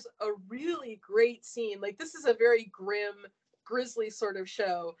that. There's a really great scene. Like this is a very grim, grisly sort of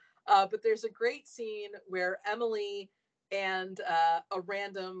show, but there's a great scene where Emily and a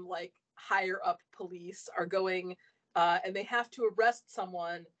random like higher up police are going, and they have to arrest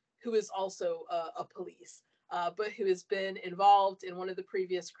someone who is also a police, but who has been involved in one of the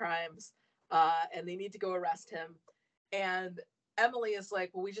previous crimes, and they need to go arrest him. And Emily is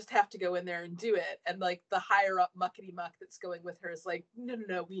like, well, we just have to go in there and do it. And like the higher up muckety muck that's going with her is like,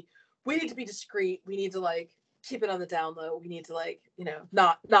 no, we need to be discreet. We need to like keep it on the down low. We need to like,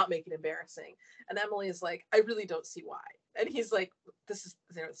 not make it embarrassing. And Emily is like, I really don't see why. And he's like, this is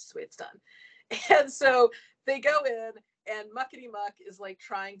the way it's done. And so they go in, and Muckety Muck is like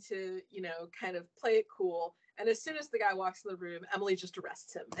trying to, kind of play it cool. And as soon as the guy walks in the room, Emily just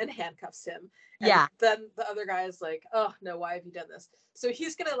arrests him and handcuffs him. And Yeah. then the other guy is like, oh no, why have you done this? So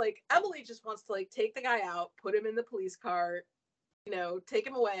he's gonna like, Emily just wants to like take the guy out, put him in the police car, take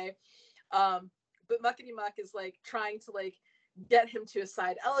him away. But Muckety Muck is like trying to like get him to a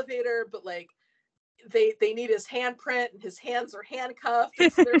side elevator, but like they need his handprint and his hands are handcuffed.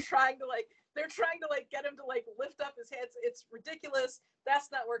 And so they're trying to like get him to like lift up his hands. It's ridiculous.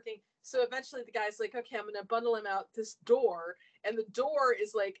 That's not working. So eventually the guy's like, okay, I'm gonna bundle him out this door. And the door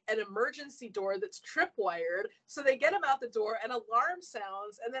is like an emergency door that's tripwired. So they get him out the door, and alarm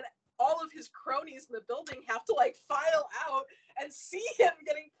sounds, and then all of his cronies in the building have to like file out and see him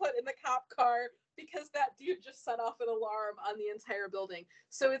getting put in the cop car because that dude just set off an alarm on the entire building.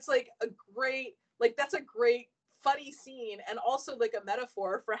 So it's like a great, like that's a great funny scene, and also like a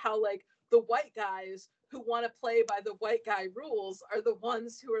metaphor for how like the white guys who want to play by the white guy rules are the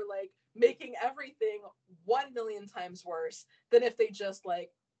ones who are like making everything 1 million times worse than if they just like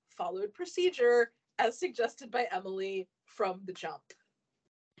followed procedure as suggested by Emily from the jump.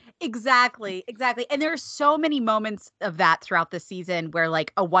 Exactly, exactly. And there are so many moments of that throughout the season where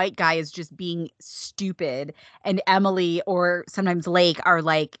like a white guy is just being stupid and Emily or sometimes Lake are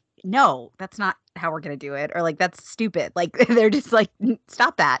like, no, that's not how we're gonna do it, or like that's stupid. Like they're just like,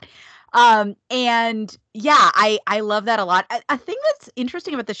 stop that." And yeah, I love that a lot. A thing that's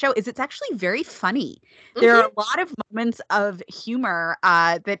interesting about the show is it's actually very funny. There are Mm-hmm. a lot of moments of humor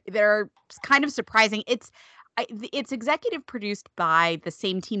that are kind of surprising. It's executive produced by the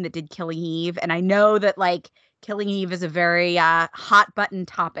same team that did Killing Eve, and I know that like Killing Eve is a very hot button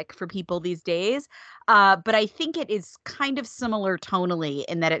topic for people these days. But I think it is kind of similar tonally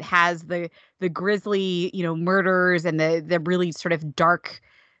in that it has the grisly, murders and the really sort of dark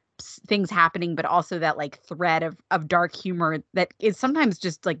things happening, but also that like thread of dark humor that is sometimes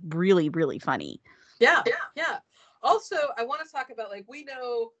just like really, really funny. Yeah, yeah. Also, I want to talk about like we've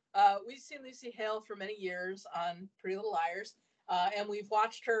seen Lucy Hale for many years on Pretty Little Liars, and we've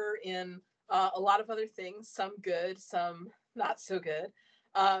watched her in a lot of other things, some good, some not so good.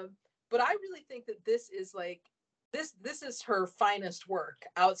 Um, but I really think that this is like this is her finest work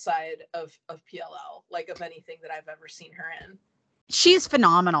outside of PLL, like of anything that I've ever seen her in. She's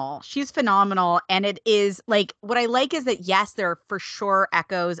phenomenal. She's phenomenal. And it is like, what I like is that, yes, there are for sure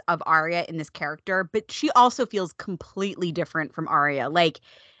echoes of Arya in this character, but she also feels completely different from Arya. Like,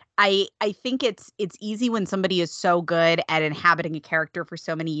 I think it's easy when somebody is so good at inhabiting a character for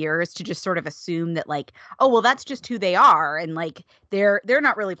so many years to just sort of assume that, like, oh, well, that's just who they are, and like they're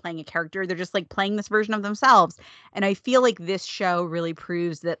not really playing a character, they're just like playing this version of themselves. And I feel like this show really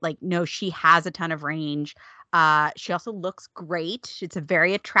proves that, like, no, she has a ton of range. She also looks great. It's a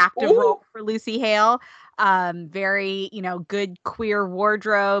very attractive Ooh. role for Lucy Hale. Very, good queer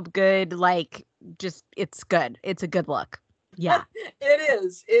wardrobe, good, like, just, it's good. It's a good look. Yeah.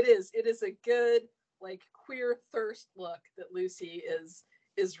 It is a good, like, queer thirst look that Lucy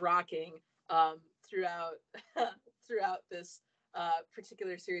is rocking throughout throughout this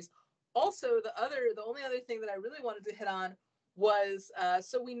particular series. Also, the only other thing that I really wanted to hit on was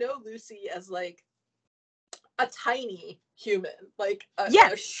so we know Lucy as like a tiny human, like a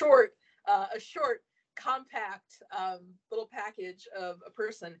short, compact little package of a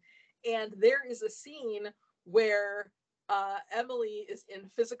person. And there is a scene where Emily is in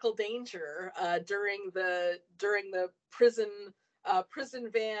physical danger during the prison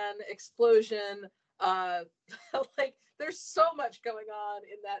van explosion. Like, there's so much going on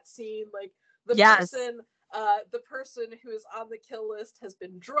in that scene. Like, the person who is on the kill list has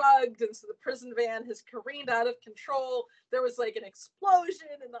been drugged, and so the prison van has careened out of control. There was like an explosion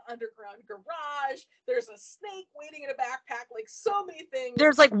in the underground garage. There's a snake waiting in a backpack. Like, so many things.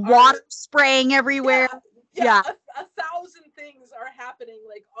 There's like water spraying everywhere. Yeah. A thousand things are happening,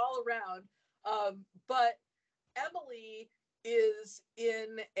 like, all around. But Emily is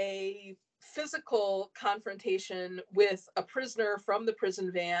in a physical confrontation with a prisoner from the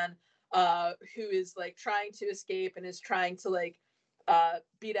prison van who is like trying to escape and is trying to like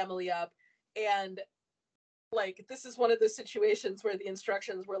beat Emily up. And like, this is one of those situations where the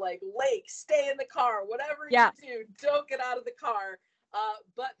instructions were like, Lake, stay in the car, whatever you do, don't get out of the car.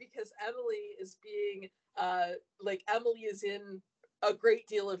 But because Emily is being Emily is in a great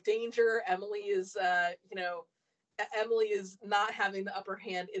deal of danger, Emily is Emily is not having the upper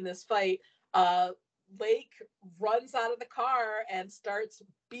hand in this fight. Lake runs out of the car and starts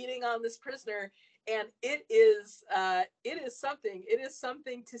beating on this prisoner, and it is something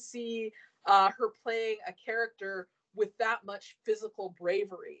to see her playing a character with that much physical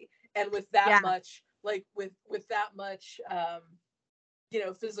bravery and with that much with that much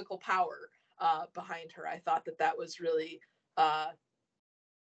physical power behind her. I thought that was really an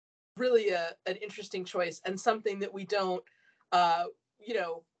interesting choice, and something that we don't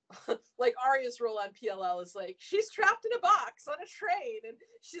like, Arya's role on PLL is like, she's trapped in a box on a train and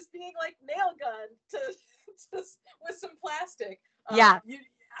she's being like nail gunned to with some plastic. I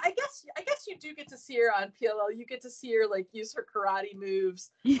guess you do get to see her on PLL. You get to see her like use her karate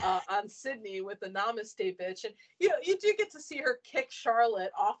moves on Sydney with the Namaste bitch, and you do get to see her kick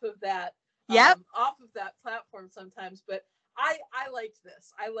Charlotte off of that platform sometimes. But I liked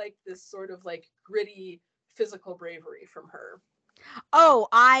this. I liked this sort of like gritty physical bravery from her. Oh,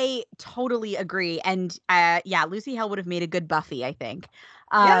 I totally agree. And Lucy Hale would have made a good Buffy, I think.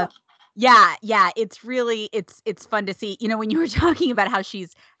 It's really it's fun to see. When you were talking about how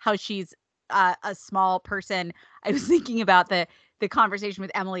she's a small person, I was thinking about the conversation with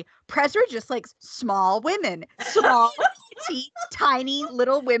Emily. Prezra just likes small women, small, petite, tiny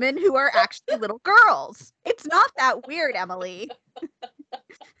little women who are actually little girls. It's not that weird, Emily.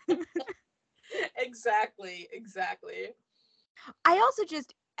 Exactly. I also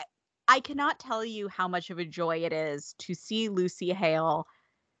I cannot tell you how much of a joy it is to see Lucy Hale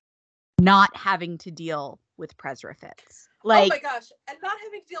not having to deal with Prezra Fitz. Like, oh my gosh, and not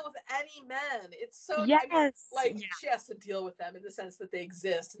having to deal with any men. It's so she has to deal with them in the sense that they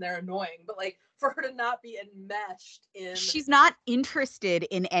exist and they're annoying, but like, for her to not be enmeshed in, she's not interested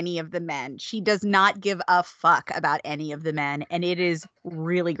in any of the men. She does not give a fuck about any of the men, and it is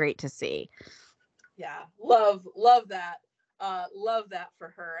really great to see. Yeah, love that. Love that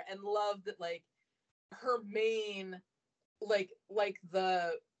for her, and love that like her main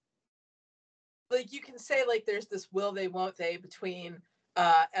you can say like there's this will they won't they between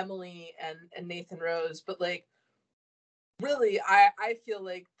Emily and Nathan Rose, but like really I feel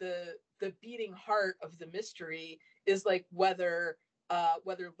like the beating heart of the mystery is like whether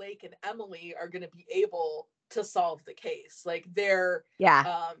Lake and Emily are going to be able to solve the case. Like their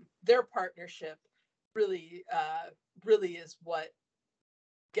partnership really is what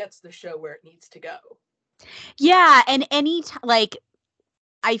gets the show where it needs to go. Yeah, and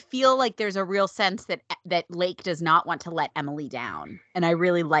I feel like there's a real sense that Lake does not want to let Emily down. And I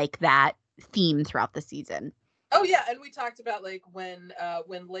really like that theme throughout the season. Oh yeah, and we talked about like when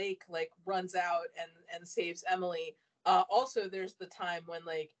Lake like runs out and saves Emily. Also, there's the time when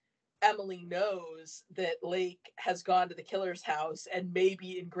like Emily knows that Lake has gone to the killer's house and may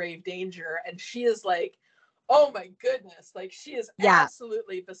be in grave danger, and she is like, "Oh my goodness!" Like she is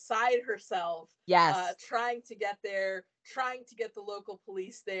absolutely beside herself. Yes. Trying to get there, trying to get the local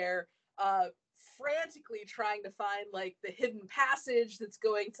police there, frantically trying to find like the hidden passage that's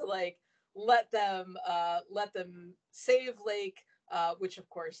going to like let them save Lake, which of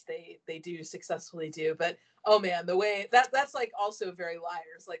course they do successfully do. But oh man, the way that's like also very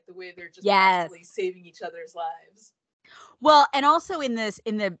Liars, like the way they're just constantly saving each other's lives. Well, and also in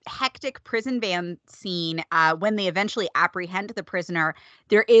the hectic prison van scene, when they eventually apprehend the prisoner,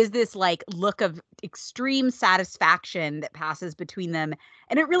 there is this like look of extreme satisfaction that passes between them,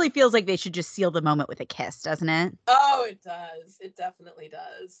 and it really feels like they should just seal the moment with a kiss, doesn't it? Oh, it does. It definitely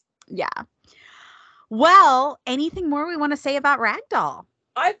does. Yeah. Well, anything more we want to say about Ragdoll?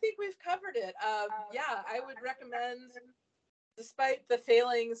 I think we've covered it. Yeah, I would recommend, despite the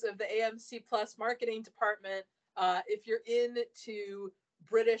failings of the AMC Plus marketing department, if you're into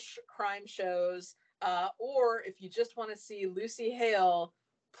British crime shows, or if you just want to see Lucy Hale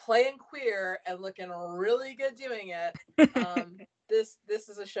playing queer and looking really good doing it, this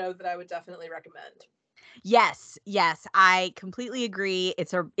is a show that I would definitely recommend. Yes, I completely agree.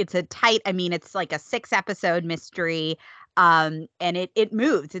 It's a tight, I mean, it's like a 6-episode mystery, and it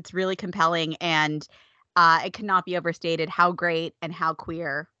moves. It's really compelling, and it cannot be overstated how great and how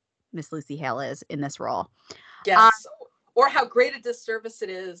queer Miss Lucy Hale is in this role. Yes. Or how great a disservice it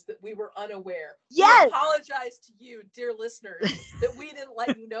is that we were unaware. Yes. We apologize to you, dear listeners, that we didn't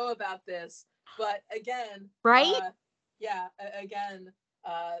let you know about this. But again, right? Again,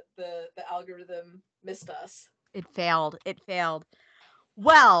 the algorithm missed us. It failed.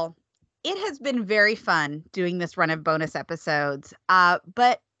 Well, it has been very fun doing this run of bonus episodes.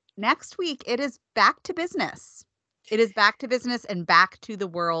 But next week it is back to business. It is back to business and back to the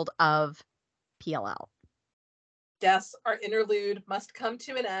world of PLL. Yes, our interlude must come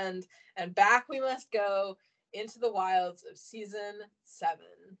to an end, and back we must go into the wilds of season 7.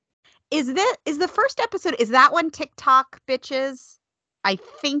 Is the first episode, is that one TikTok bitches? I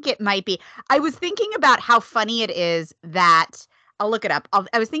think it might be. I was thinking about how funny it is that I'll look it up.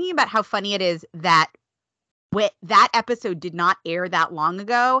 I was thinking about how funny it is that that episode did not air that long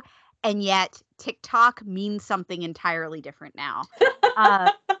ago, and yet TikTok means something entirely different now.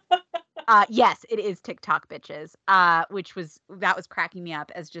 Yes, it is TikTok bitches. Which was cracking me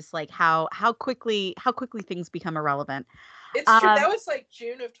up as just like how quickly things become irrelevant. It's true. That was like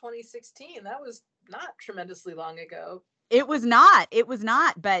June of 2016. That was not tremendously long ago. It was not.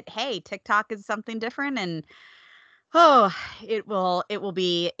 But hey, TikTok is something different, and it will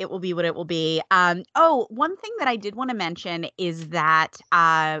be what it will be. One thing that I did want to mention is that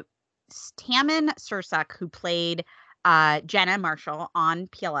Tammin Sursok, who played Jenna Marshall on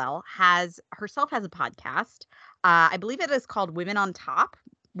PLL, has a podcast. I believe it is called Women on Top.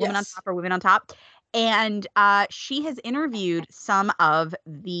 Women on Top or Women on Top. And she has interviewed some of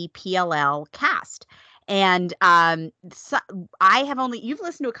the PLL cast. And so you've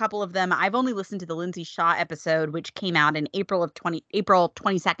listened to a couple of them. I've only listened to the Lindsay Shaw episode, which came out in April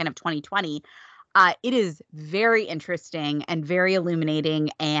 22nd of 2020. It is very interesting and very illuminating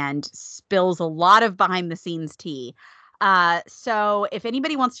and spills a lot of behind the scenes tea. So if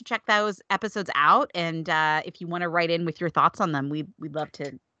anybody wants to check those episodes out, and if you want to write in with your thoughts on them, we'd love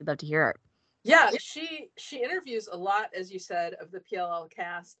to hear it. Yeah, she interviews a lot, as you said, of the PLL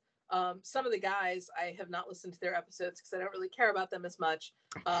cast. Some of the guys, I have not listened to their episodes because I don't really care about them as much.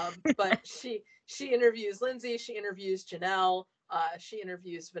 But she interviews Lindsay, she interviews Janelle, she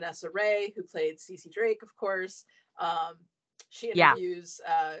interviews Vanessa Ray, who played Cece Drake, of course. She interviews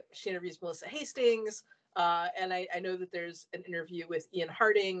Melissa Hastings, and I know that there's an interview with Ian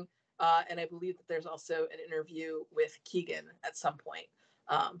Harding, and I believe that there's also an interview with Keegan at some point.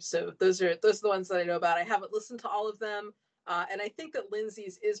 So those are the ones that I know about. I haven't listened to all of them. And I think that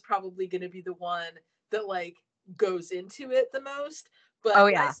Lindsay's is probably going to be the one that like goes into it the most. But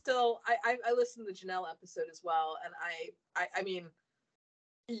I still, I listened to the Janelle episode as well. And I mean,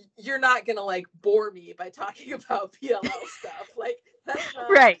 you're not going to like bore me by talking about PLL stuff. Like that's not,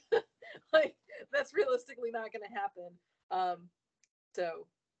 right. Like that's realistically not going to happen. So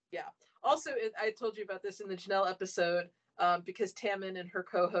yeah. Also, I told you about this in the Janelle episode. Because Tammin and her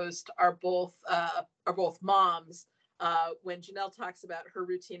co-host are both moms. When Janelle talks about her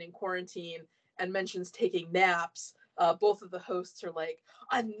routine in quarantine and mentions taking naps, both of the hosts are like,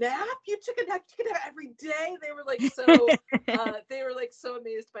 a nap? You took a nap? You took a nap every day? They were like so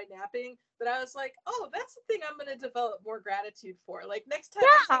amazed by napping that I was like, oh, that's the thing I'm going to develop more gratitude for. Like next time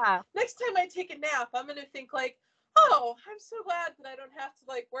I take a nap, I'm going to think like, oh, I'm so glad that I don't have to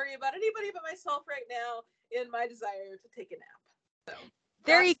like worry about anybody but myself right now in my desire to take a nap. So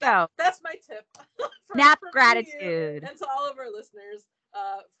there you go. That's my tip. Nap gratitude. And to all of our listeners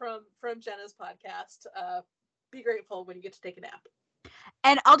from Jenna's podcast, be grateful when you get to take a nap.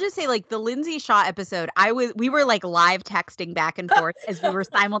 And I'll just say, like, the Lindsay Shaw episode, we were like live texting back and forth as we were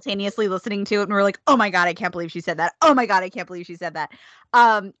simultaneously listening to it, and we we're like, oh my God, I can't believe she said that. Oh my God, I can't believe she said that.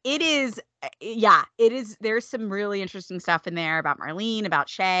 It is, there's some really interesting stuff in there about Marlene, about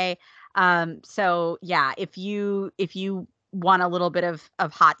Shay. So yeah, if you want a little bit of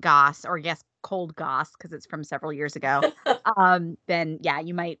hot goss, or I guess cold goss, because it's from several years ago, then yeah,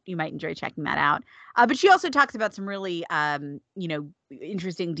 you might enjoy checking that out. But she also talks about some really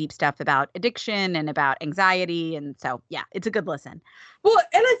interesting deep stuff about addiction and about anxiety, and so yeah, it's a good listen. Well,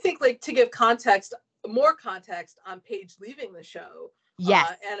 and I think like to give more context on Paige leaving the show,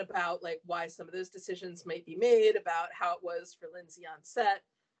 and about like why some of those decisions might be made, about how it was for Lindsay on set.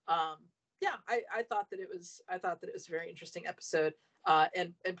 I thought that it was a very interesting episode,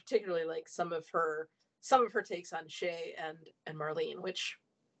 and particularly like some of her takes on Shay and Marlene, which,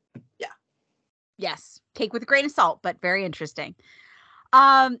 yeah. Yes, take with a grain of salt, but very interesting.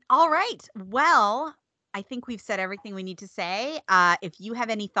 All right. Well, I think we've said everything we need to say. If you have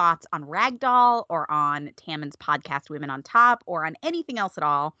any thoughts on Ragdoll or on Tammin's podcast, Women on Top, or on anything else at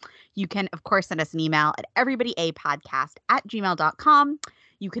all, you can, of course, send us an email at everybodyapodcast@gmail.com.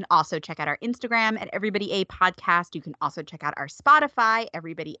 You can also check out our Instagram at everybodyapodcast. You can also check out our Spotify,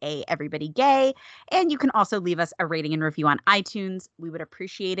 Everybody A, Everybody Gay. And you can also leave us a rating and review on iTunes. We would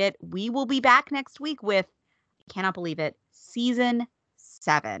appreciate it. We will be back next week with, I cannot believe it, season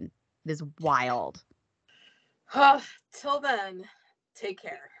 7. It is wild. Till then, take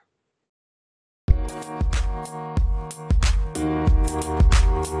care.